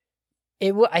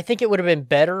think it would have been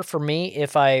better for me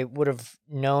if I would have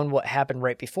known what happened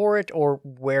right before it or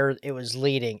where it was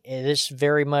leading. This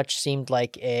very much seemed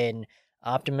like an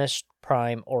Optimus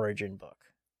Prime origin book.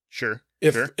 Sure.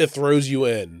 It throws you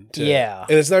in. Yeah.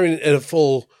 And it's not even in a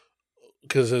full,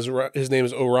 because his name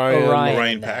is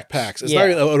Orion Pax. It's not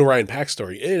even an Orion Pax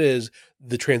story. It is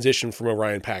the transition from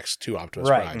Orion Pax to Optimus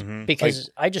Prime. Mm-hmm. Because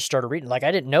I just started reading.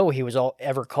 I didn't know he was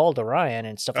ever called Orion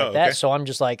and stuff like that. So I'm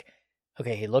just like,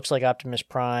 okay, he looks like Optimus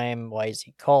Prime. Why is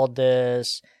he called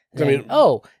this? Then,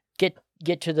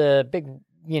 get to the big,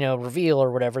 reveal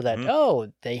or whatever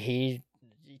that, he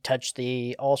touched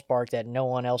the Allspark that no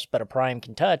one else but a Prime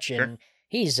can touch, and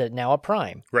he's now a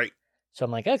Prime. Right. So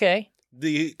I'm like, okay.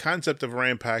 The concept of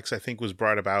Orion Pax, I think, was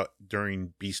brought about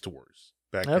during Beast Wars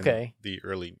back in the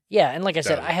early. Yeah, and like I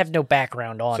said, I have no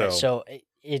background on it, so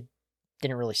it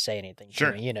didn't really say anything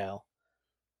to me,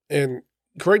 And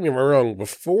correct me if I'm wrong,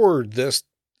 before this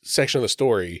section of the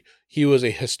story, he was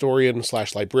a historian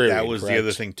 / librarian. That was the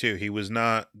other thing, too. He was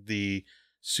not the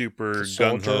super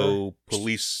gung-ho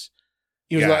police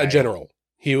He was not a general.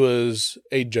 He was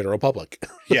a general public.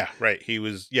 Yeah, right. He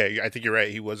was, I think you're right.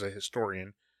 He was a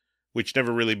historian, which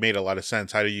never really made a lot of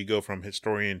sense. How do you go from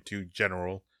historian to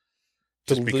general?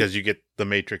 Just because you get the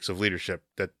matrix of leadership,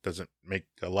 that doesn't make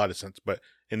a lot of sense. But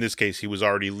in this case, he was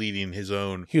already leading his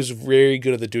own. He was very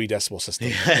good at the Dewey Decimal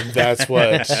System. And that's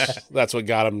what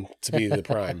got him to be the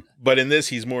Prime. But in this,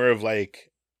 he's more of like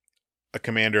a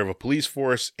commander of a police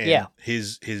force, and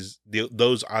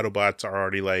those Autobots are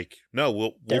already like, no,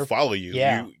 we'll follow you.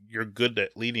 Yeah. You're good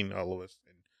at leading all of us,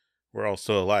 and we're all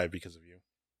still alive because of you.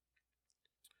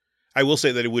 I will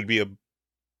say that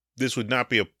this would not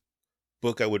be a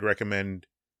book I would recommend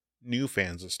new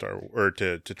fans of Star Wars, or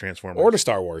to Transformers, or to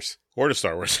Star Wars,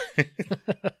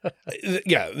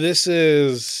 Yeah, this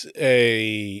is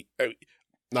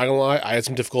not gonna lie, I had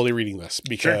some difficulty reading this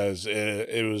because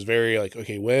it was very like,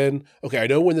 I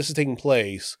know when this is taking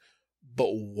place,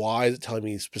 but why is it telling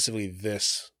me specifically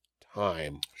this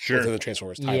time within the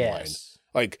Transformers timeline? Yes.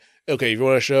 Like, if you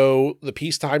want to show the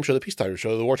peacetime, show the peacetime.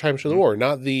 Show the wartime, show the war.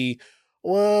 Not the,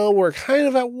 we're kind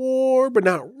of at war, but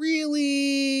not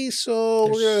really. So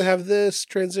we're going to have this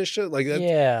transition. Like,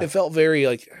 it felt very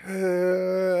like,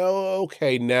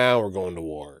 okay, now we're going to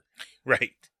war.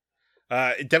 Right.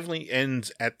 It definitely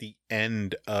ends at the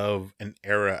end of an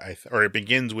era, or it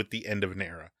begins with the end of an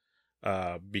era.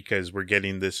 because we're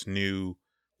getting this new.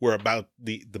 We're about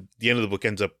the end of the book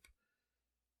ends up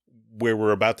where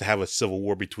we're about to have a civil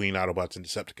war between Autobots and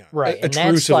Decepticons. Right, A and true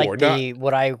that's civil like war,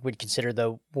 what I would consider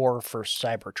the war for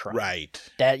Cybertron. Right.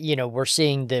 That, we're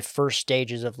seeing the first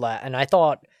stages of that. And I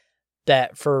thought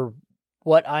that for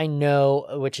what I know,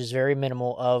 which is very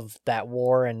minimal of that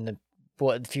war and the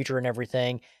future and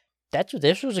everything,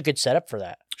 this was a good setup for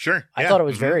that. Sure. I thought it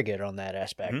was very good on that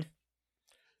aspect. Mhm.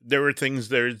 There were tons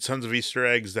of Easter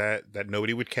eggs that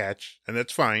nobody would catch, and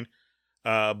that's fine.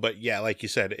 But yeah, like you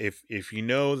said, if you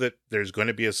know that there's going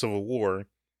to be a civil war,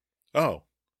 oh,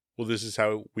 well, this is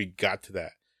how we got to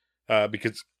that.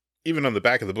 Because even on the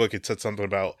back of the book, it said something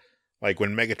about like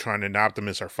when Megatron and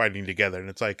Optimus are fighting together, and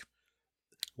it's like,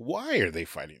 why are they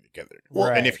fighting together? Well,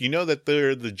 Right. and if you know that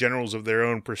they're the generals of their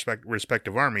own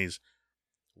respective armies,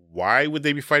 why would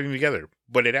they be fighting together?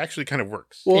 But it actually kind of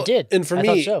works. Well, It did. And for I me,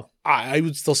 thought so. I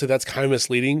would still say that's kind of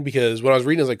misleading because when I was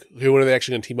reading, I was like, okay, when are they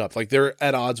actually going to team up? Like they're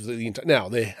at odds with the entire. Now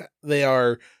they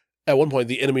are at one point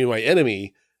the enemy of my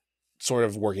enemy, sort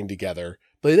of working together,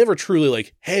 but they never truly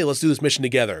like, hey, let's do this mission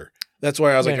together. That's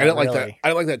why I was No, like, I not didn't like that. really. I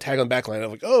didn't like that tag on backline.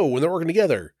 I'm like, oh, when they're working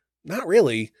together, not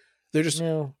really. They're just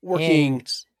No. working.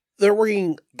 And They're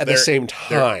working at the They're- same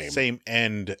Their time. same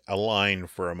end align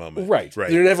for a moment. Right. Right.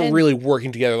 They're never And- really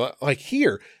working together. Like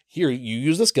here, you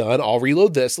use this gun, I'll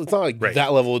reload this. It's not like Right.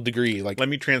 that level of degree. Like Let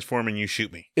me transform and you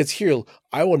shoot me. it's here.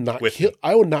 I will not With kill. me.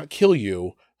 I will not kill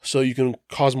you, so you can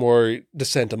cause more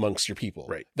dissent amongst your people.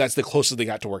 Right. That's the closest they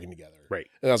got to working together. Right.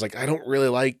 And I was like, I don't really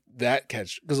like that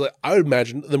catch because like, I would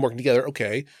imagine them working together.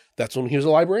 Okay, that's when he was a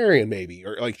librarian, maybe,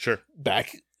 or like Sure.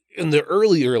 back in the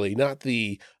early, not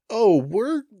the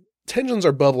tensions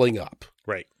are bubbling up.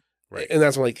 Right. Right. And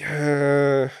that's like,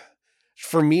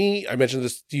 for me, I mentioned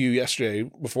this to you yesterday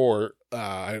before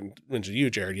I didn't mention to you,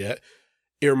 Jared, yet.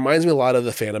 It reminds me a lot of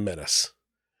the Phantom Menace,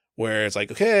 where it's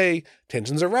like, okay,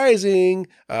 tensions are rising.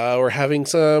 We're having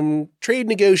some trade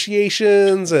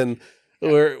negotiations and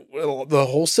the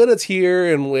whole Senate's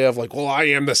here. And we have like, well, I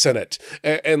am the Senate.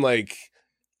 And like,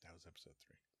 That was episode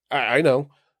 3. I know,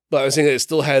 but I was saying that it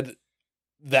still had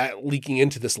that leaking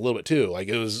into this a little bit too. Like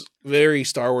it was very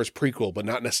Star Wars prequel, but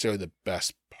not necessarily the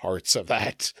best parts of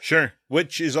that. Sure.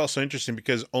 Which is also interesting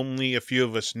because only a few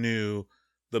of us knew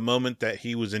the moment that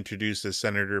he was introduced as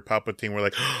Senator Palpatine. We're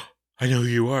like, oh, I know who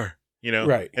you are.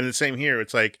 Right. And the same here.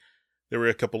 It's like there were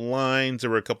a couple lines,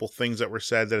 there were a couple things that were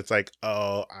said that it's like,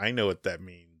 oh, I know what that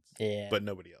means. yeah. But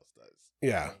nobody else does.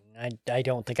 Yeah. I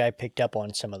don't think I picked up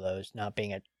on some of those, not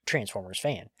being a Transformers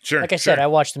fan. Sure. Like I said, I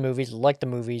watched the movies, liked the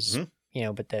movies,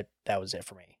 Mhm. but that was it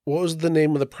for me. What was the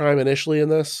name of the Prime initially in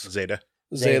this? Zeta.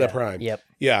 Zeta Prime. Yep.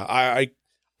 Yeah.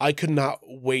 I could not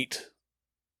wait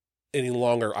any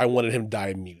longer. I wanted him to die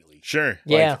immediately. Sure.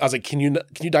 Yeah. Like, I was like, can you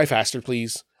die faster,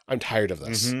 please? I'm tired of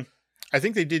this. Mhm. I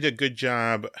think they did a good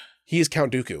job. He is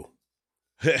Count Dooku.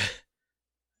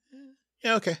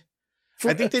 Yeah, okay.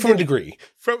 From, I think they from a did- degree.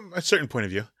 From a certain point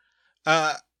of view.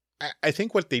 I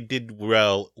think what they did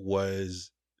well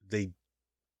was they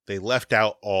left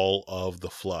out all of the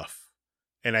fluff.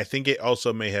 And I think it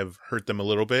also may have hurt them a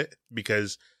little bit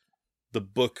because the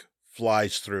book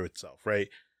flies through itself, right?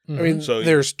 I mean, So-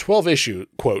 there's 12 issues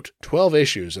in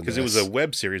Because this. it was a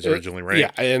web series originally, right?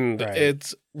 Yeah, and Right.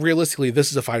 it's realistically,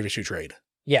 this is a 5-issue trade.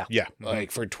 Yeah. Yeah.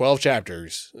 Like for 12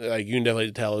 chapters, like you can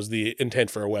definitely tell is the intent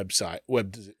for a web series.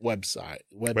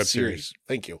 series.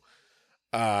 Thank you.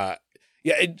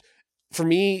 For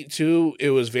me too, it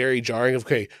was very jarring.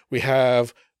 Okay, we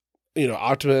have,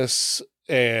 Optimus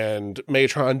and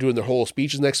Megatron doing their whole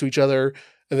speeches next to each other.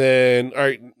 And then, all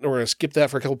right, we're going to skip that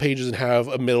for a couple pages and have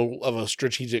a middle of a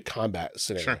strategic combat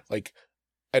scenario. Sure. Like,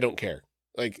 I don't care.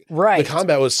 Like, Right. the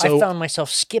combat was so. I found myself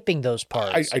skipping those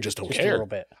parts. I just don't just a care. little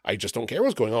bit. I just don't care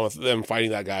what's going on with them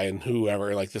fighting that guy and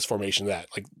whoever, like this formation, that.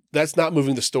 Like, that's not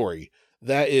moving the story.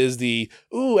 That is the,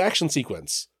 action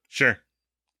sequence. Sure.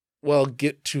 Well,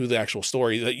 get to the actual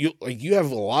story that you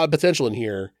have a lot of potential in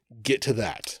here. Get to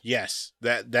that. Yes.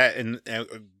 That and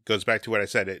goes back to what I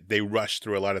said. They rushed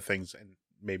through a lot of things and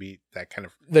maybe that kind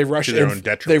of They rushed to their and own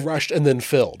detriment. they rushed and then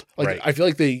filled. Like Right. I feel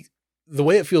like the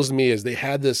way it feels to me is they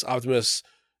had this Optimus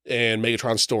and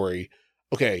Megatron story.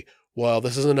 Okay, well,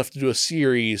 this isn't enough to do a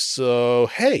series. So,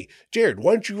 hey, Jared,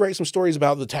 why don't you write some stories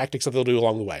about the tactics that they'll do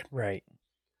along the way? Right.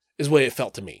 Is the way it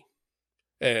felt to me.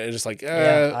 And it's just like,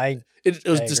 Yeah. it was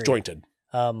I agree. disjointed.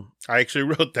 I actually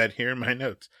wrote that here in my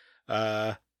notes.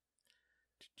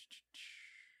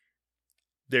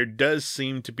 There does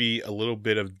seem to be a little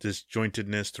bit of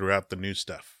disjointedness throughout the new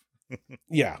stuff.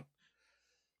 Yeah.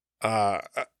 I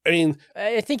mean,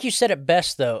 I think you said it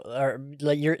best though, or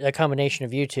like a combination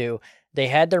of you two. They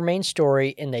had their main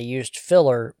story and they used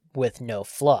filler with no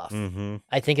fluff. Mm-hmm.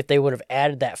 I think if they would have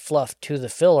added that fluff to the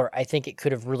filler, I think it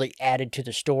could have really added to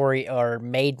the story or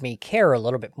made me care a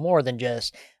little bit more than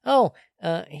just,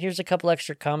 here's a couple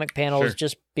extra comic panels Sure.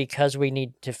 just because we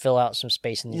need to fill out some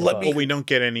space in the book. Well, we don't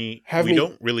get any.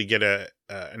 Don't really get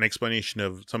an explanation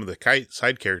of some of the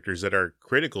side characters that are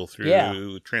critical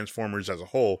through Transformers as a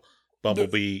whole.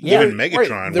 Bumblebee, even Megatron,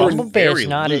 right. was Bumblebee very is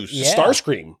not loose.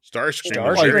 Starscream. Starscream,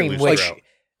 was very loose which, throughout.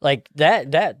 like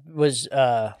that was it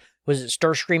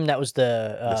Starscream that was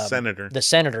The senator. The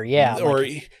senator, yeah. I'm Or like,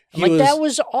 he I'm like, was, that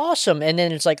was awesome. And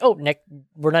then it's like, Nick,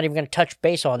 we're not even going to touch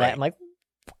base on that. Right. I'm like,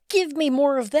 give me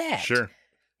more of that. Sure.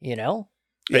 You know?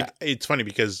 Yeah. It's funny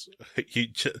because you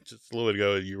just a little bit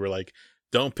ago you were like,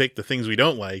 "Don't pick the things we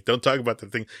don't like. Don't talk about the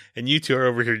things." And you two are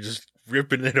over here just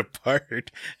ripping it apart.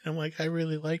 And I'm like, I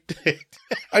really liked it.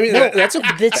 I mean, that's a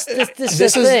This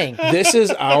is the thing. This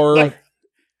is our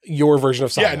your version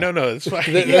of Saga. Yeah, no, it's fine.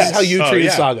 This is how you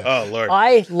treated Saga. Oh Lord,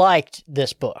 I liked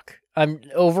this book.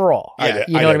 Overall. Yeah,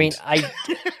 you know what I mean?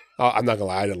 I'm not gonna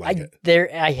lie, I didn't like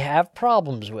it. I have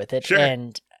problems with it, Sure.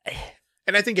 and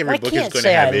I think every I book is can't going to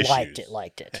say have I issues.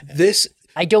 liked it. This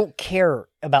I don't care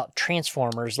about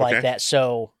Transformers like Okay. that,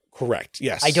 so correct?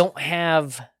 Yes, I don't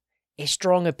have a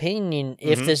strong opinion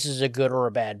if Mhm. this is a good or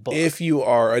a bad book. If you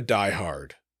are a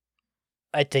diehard,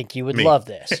 I think you would Me. love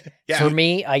this. Yeah. For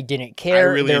me, I didn't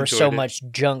care. really There was so enjoyed it. much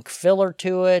junk filler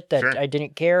to it that Sure. I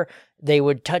didn't care. They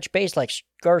would touch base like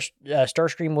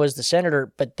Starscream was the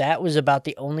senator, but that was about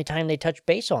the only time they touched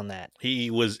base on that. He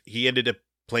ended up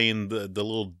playing the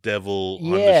little devil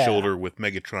on the Yeah. shoulder with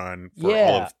Megatron for all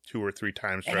Yeah. of 2 or 3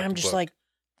 times. And throughout I'm the just book. like,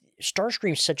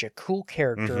 Starscream's such a cool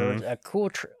character, Mhm. a cool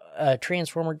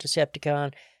Transformer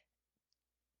Decepticon.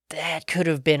 That could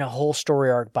have been a whole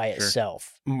story arc by Sure.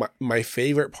 itself. my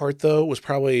favorite part though was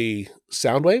probably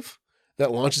Soundwave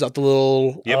that launches out the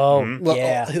little. Yep. Oh, mhm. well,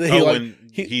 yeah. he, Oh, like, when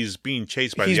he- he's being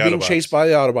chased by he's the being Autobots. chased by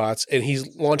the Autobots, and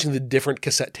he's launching the different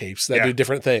cassette tapes that Yeah. do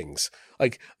different things.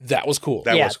 Like that was cool.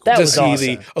 That Yeah, was cool. that to was see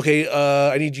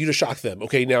awesome. I need you to shock them.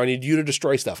 Okay, now I need you to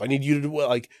destroy stuff. I need you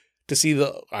to to see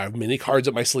I have many cards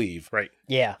up my sleeve. Right.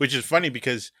 Yeah. Which is funny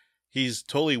because he's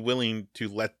totally willing to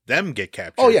let them get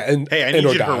captured. Oh yeah, and Hey, I and need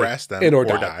or you to die. harass them and or or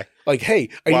die. die Like, hey,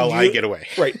 while need I you, get away.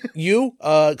 right. You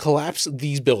collapse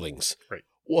these buildings. Right.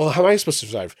 Well, how am I supposed to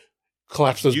survive?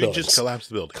 Collapse those You buildings. just collapse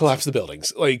the building. Collapse the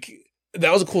buildings. Like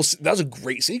that was a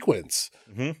great sequence.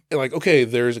 Mhm. And like, okay,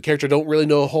 there's a character I don't really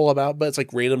know a whole about, but it's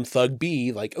like random thug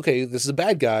B. Like, okay, this is a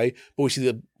bad guy, but we see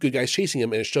the good guys chasing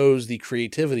him, and it shows the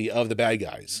creativity of the bad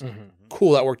guys. Mhm.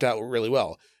 Cool, that worked out really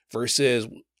well. Versus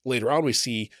later on, we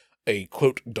see a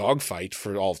quote dogfight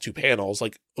for all 2 panels.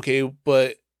 Like, okay,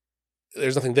 but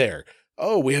there's nothing there.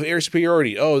 Oh, we have air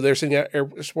superiority. Oh, they're sending out air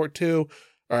support too.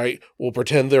 All right, we'll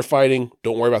pretend they're fighting.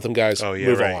 Don't worry about them, guys. Oh, yeah,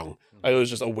 Move right. along. It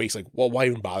was just a waste. Like, well, why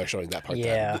even bother showing that part?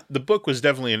 Yeah. The book was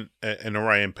definitely an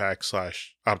Orion Pack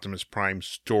 / Optimus Prime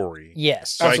story.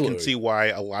 Yes. So I Absolutely. can see why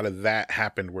a lot of that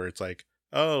happened where it's like,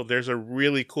 oh, there's a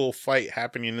really cool fight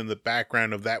happening in the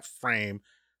background of that frame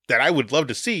that I would love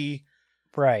to see,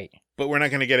 Right. but we're not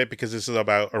going to get it because this is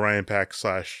about Orion Pack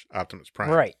 / Optimus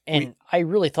Prime. Right. And I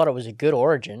really thought it was a good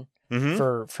origin Mm-hmm.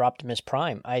 for Optimus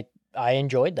Prime. I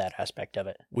enjoyed that aspect of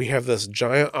it. We have this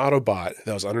giant Autobot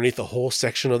that was underneath the whole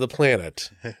section of the planet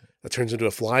that turns into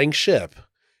a flying ship,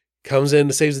 comes in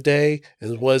to save the day,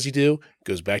 and what does he do?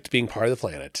 Goes back to being part of the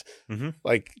planet. Mhm.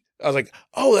 Like, I was like,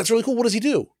 oh, that's really cool. What does he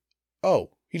do?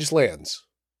 Oh, he just lands.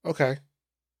 Okay.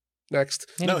 Next.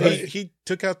 No, But he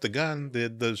took out the gun,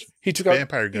 those he took out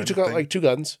vampire gun. he took out thing. like 2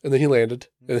 guns, and then he landed.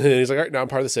 And then he's like, all right, now I'm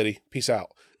part of the city. Peace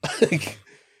out. Like,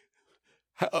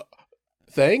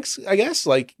 thanks, I guess.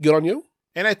 Like, good on you.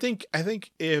 And I think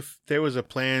if there was a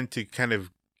plan to kind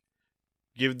of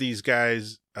give these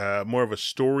guys more of a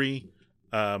story,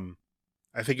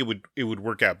 I think it would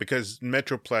work out because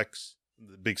Metroplex,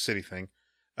 the big city thing,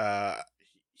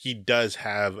 he does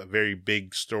have a very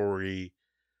big story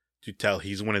to tell.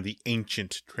 He's one of the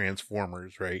ancient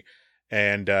Transformers, right?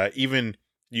 And even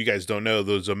you guys don't know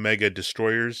those Omega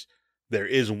Destroyers. There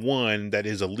is one that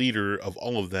is a leader of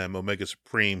all of them, Omega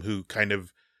Supreme, who kind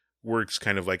of works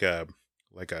kind of like a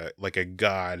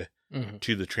god Mhm.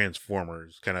 to the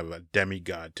Transformers, kind of a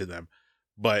demigod to them.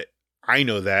 But I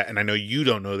know that, and I know you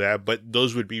don't know that, but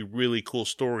those would be really cool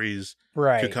stories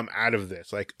Right. to come out of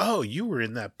this. Like, oh, you were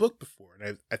in that book before,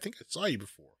 and I think I saw you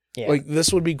before. Yeah. Like,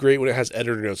 this would be great when it has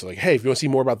editor notes. Like, hey, if you want to see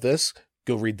more about this,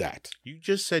 go read that. You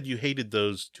just said you hated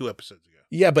those 2 episodes ago.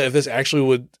 Yeah, but if this actually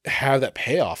would have that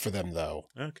payoff for them, though,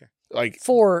 Okay. like,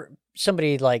 For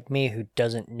somebody like me who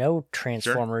doesn't know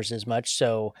Transformers as much,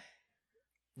 so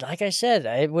like I said,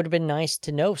 it would have been nice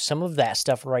to know some of that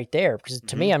stuff right there. Because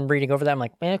to me, I'm reading over that, I'm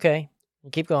like, okay,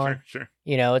 Keep going. Sure.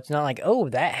 You know, it's not like, oh,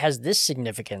 that has this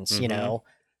significance. You Mhm. know,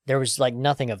 there was like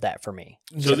nothing of that for me.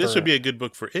 So this would be a good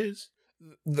book for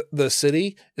The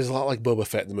city is a lot like Boba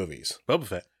Fett in the movies. Boba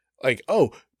Fett. Like,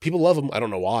 oh, people love him. I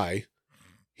don't know why.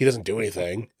 He doesn't do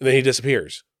anything, and then he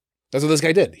disappears. That's what this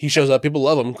guy did. He shows up, people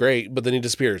love him, great, but then he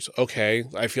disappears. Okay,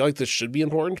 I feel like this should be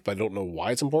important, but I don't know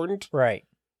why it's important. Right.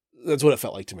 That's what it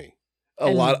felt like to me. A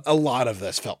lot of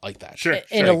this felt like that. Sure.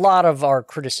 And a lot of our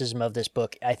criticism of this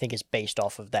book, I think, is based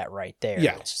off of that right there.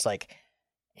 Yeah. It's just like,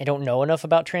 I don't know enough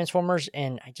about Transformers,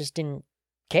 and I just didn't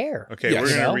care. Okay, Yes. we're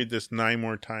You going know? to read this 9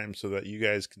 more times so that you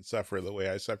guys can suffer the way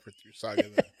I suffered through Saga.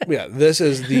 Then. Yeah, this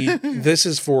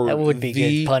is for That would be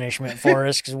good punishment for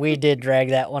us, because we did drag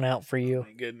that one out for you.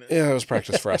 My goodness. Yeah, it was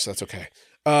practice for us. That's okay.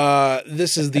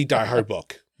 This is the Die Hard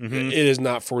book. Mhm. It is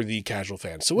not for the casual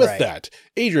fan. So with Right. that,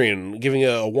 Adrian, giving it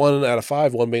a 1 out of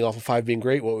 5, 1 being awful, 5 being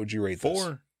great, what would you rate this?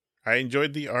 4. I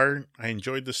enjoyed the art. I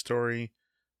enjoyed the story.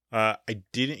 I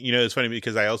didn't, it's funny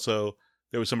because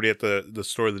there was somebody at the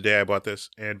store the day I bought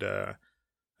this, and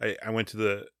I went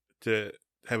to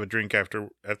have a drink after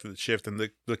the shift, and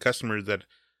the customer that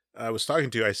I was talking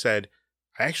to, I said,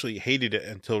 I actually hated it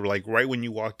until like right when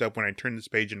you walked up, when I turned this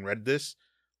page and read this,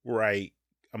 where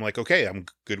I'm like, okay, I'm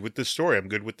good with this story. I'm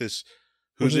good with this.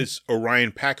 Who Which is- this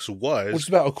Orion Pax was, Which is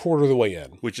about a quarter of the way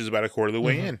in. which is about a quarter of the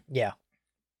way Mhm. in. Yeah.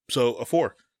 So a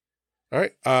 4. All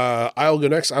right. I'll go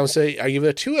next. I'll say I give it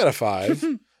a 2 out of 5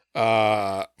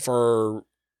 for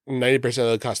 90%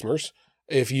 of the customers.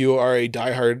 If you are a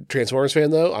diehard Transformers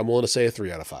fan, though, I'm willing to say a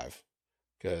 3 out of 5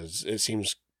 because it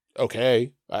seems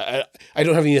okay. I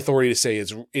don't have any authority to say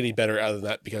it's any better other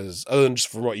than just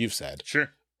from what you've said. Sure.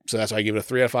 So that's why I give it a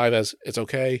 3 out of 5 as it's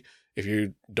okay. If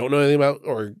you don't know anything about,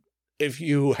 or if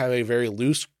you have a very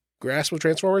loose grasp of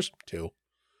Transformers, 2.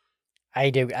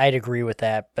 I'd agree with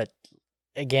that, but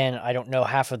again, I don't know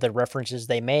half of the references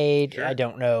they made. Sure. I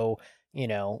don't know,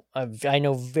 I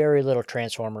know very little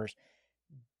Transformers.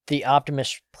 The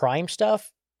Optimus Prime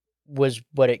stuff was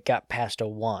what it got past a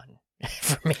 1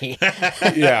 for me.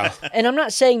 Yeah. And I'm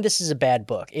not saying this is a bad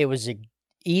book. It was an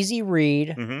easy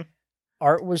read. hmm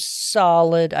Art was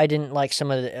solid. I didn't like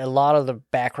a lot of the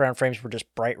background frames were just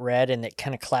bright red, and it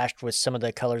kind of clashed with some of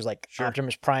the colors, like Sure.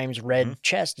 Optimus Prime's red Mhm.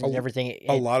 chest and A- everything.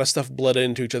 A lot of stuff blended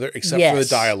into each other except for the Yes.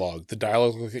 dialogue. The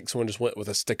dialogue looked like someone just went with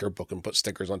a sticker book and put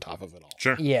stickers on top of it all.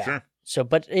 Sure. Yeah. Sure. So,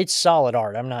 but it's solid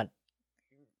art. I'm not.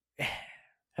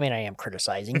 I mean, I am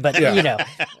criticizing, but Yeah.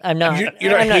 I'm not.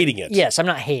 You're not I'm hating it. Yes, I'm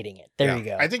not hating it. There Yeah. you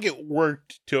go. I think it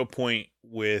worked to a point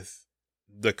with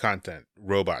the content,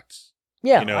 robots.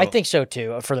 Yeah, You know- I think so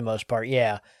too, for the most part.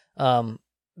 Yeah.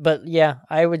 But yeah,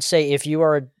 I would say if you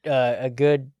are a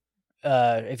good,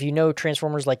 if you know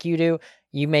Transformers like you do,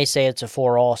 you may say it's a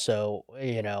 4 also.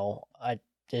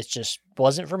 It just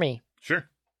wasn't for me. Sure.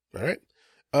 All right.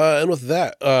 And with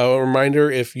that, a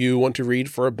reminder, if you want to read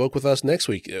for a book with us next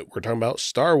week, we're talking about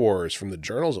Star Wars from the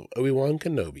Journals of Obi-Wan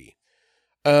Kenobi.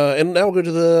 And now we'll go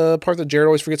to the part that Jared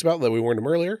always forgets about that we warned him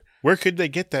earlier, Where could they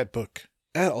get that book?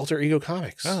 at Alter Ego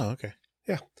Comics. Oh, okay.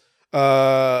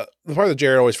 The part that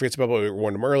Jared always forgets about, but we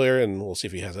warned him earlier, and we'll see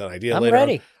if he has an idea I'm later on.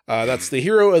 ready. That's the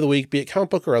hero of the week, be it comic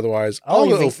book or otherwise. Oh,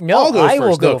 you think- no, I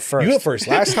will go first. You went first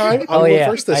last time. Oh I'll yeah,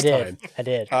 go first this I did. time. I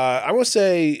did. I want to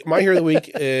say my hero of the week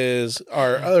is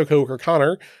our other coworker,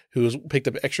 Connor, who's picked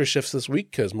up extra shifts this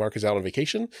week because Mark is out on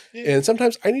vacation. Yeah. And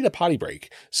sometimes I need a potty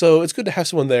break. So it's good to have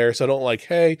someone there. So I don't like,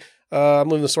 hey, I'm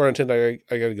leaving the store on 10. I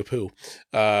got to go poo.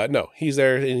 No, he's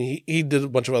there. And he did a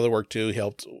bunch of other work too. He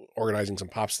helped organizing some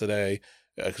pops today.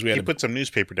 Because we He had put some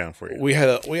newspaper down for you. we had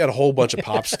a whole bunch of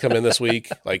pops come in this week.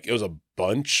 Like it was a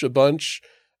bunch.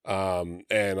 And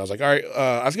I was like, all right,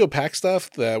 I have to go pack stuff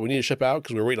that we need to ship out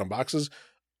because we were waiting on boxes.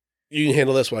 You can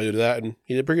handle this while you do that. And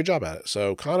he did a pretty good job at it.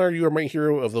 So Connor, you are my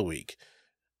hero of the week.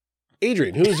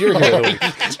 Adrian, who is your hero of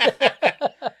the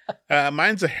week?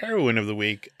 Mine's a heroine of the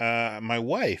week. My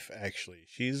wife, actually.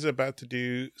 She's about to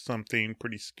do something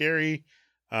pretty scary.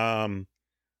 And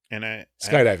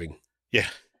Skydiving.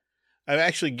 I've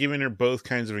actually given her both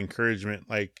kinds of encouragement,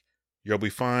 like, you'll be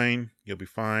fine, you'll be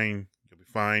fine, you'll be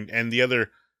fine. And the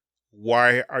other,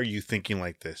 why are you thinking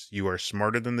like this? You are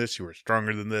smarter than this, you are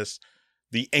stronger than this.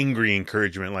 The angry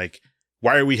encouragement, like,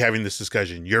 why are we having this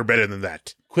discussion? You're better than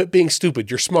that. Quit being stupid.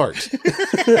 You're smart.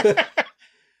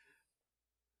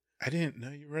 I didn't know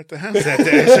you were at the house that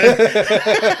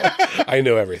day. I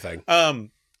know everything.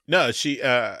 No, she,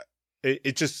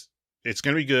 it's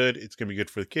going to be good. It's going to be good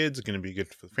for the kids. It's going to be good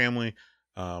for the family.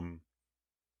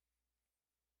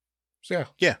 So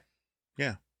Yeah,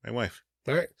 my wife.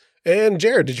 All right. And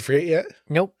Jared, did you forget yet?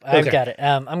 Nope, I've Okay. got it.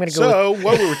 I'm gonna go. So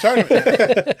what we were talking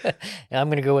about. I'm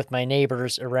gonna go with my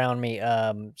neighbors around me.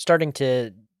 Starting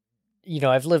to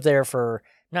I've lived there for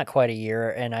not quite a year,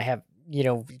 and I have,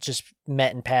 just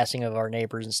met in passing of our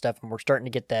neighbors and stuff, and we're starting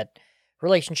to get that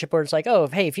relationship where it's like, oh,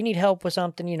 hey, if you need help with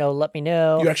something, let me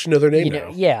know. You actually know their name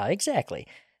now. Yeah, exactly.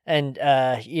 And,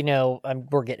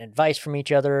 we're getting advice from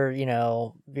each other,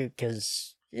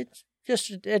 because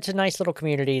it's a nice little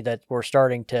community that we're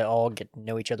starting to all get to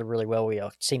know each other really well. We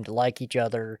all seem to like each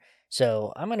other.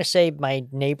 So I'm going to say my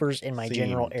neighbors in my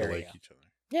general area. Like each other.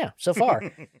 Yeah, so far.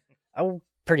 I'm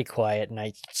pretty quiet, and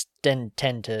I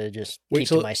tend to just keep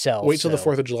to myself. Wait till the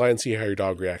 4th of July and see how your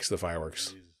dog reacts to the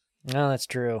fireworks. No, that's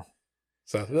true.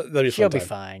 So that'll be fun. She'll be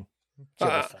fine.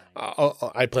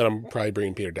 I plan on probably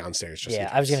bringing Peter downstairs. Just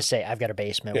I was going to say, I've got a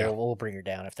basement. Yeah. We'll bring her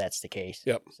down if that's the case.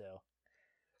 Yep.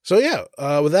 So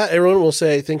yeah, with that, everyone, we'll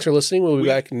say thanks for listening. We'll be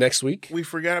back next week. We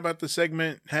forgot about the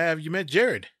segment, Have You Met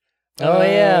Jared? Oh,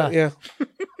 yeah. Yeah.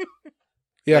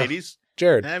 Yeah. Ladies,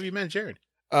 Jared. have you met Jared?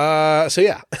 So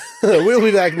yeah, we'll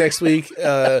be back next week.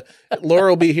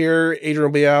 Laura will be here. Adrian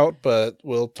will be out, but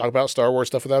we'll talk about Star Wars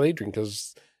stuff without Adrian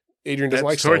because Adrian doesn't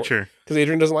like torture. Star Wars. Because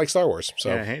Adrian doesn't like Star Wars.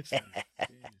 So, I hate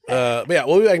but yeah,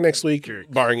 we'll be back next week,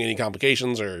 Jerk. barring any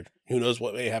complications or who knows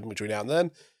what may happen between now and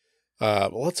then.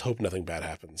 Well, let's hope nothing bad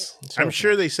happens. I'm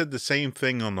sure they said the same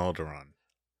thing on Alderaan.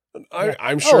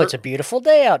 I'm sure. Oh, it's a beautiful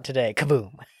day out today.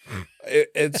 Kaboom.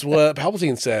 It's what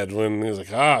Palpatine said when he was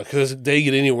like, could this day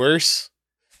get any worse?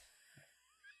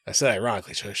 I said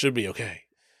ironically, so it should be okay.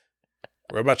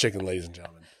 We're about chicken, ladies and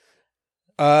gentlemen.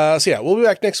 So yeah, we'll be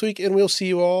back next week, and we'll see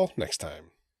you all next time.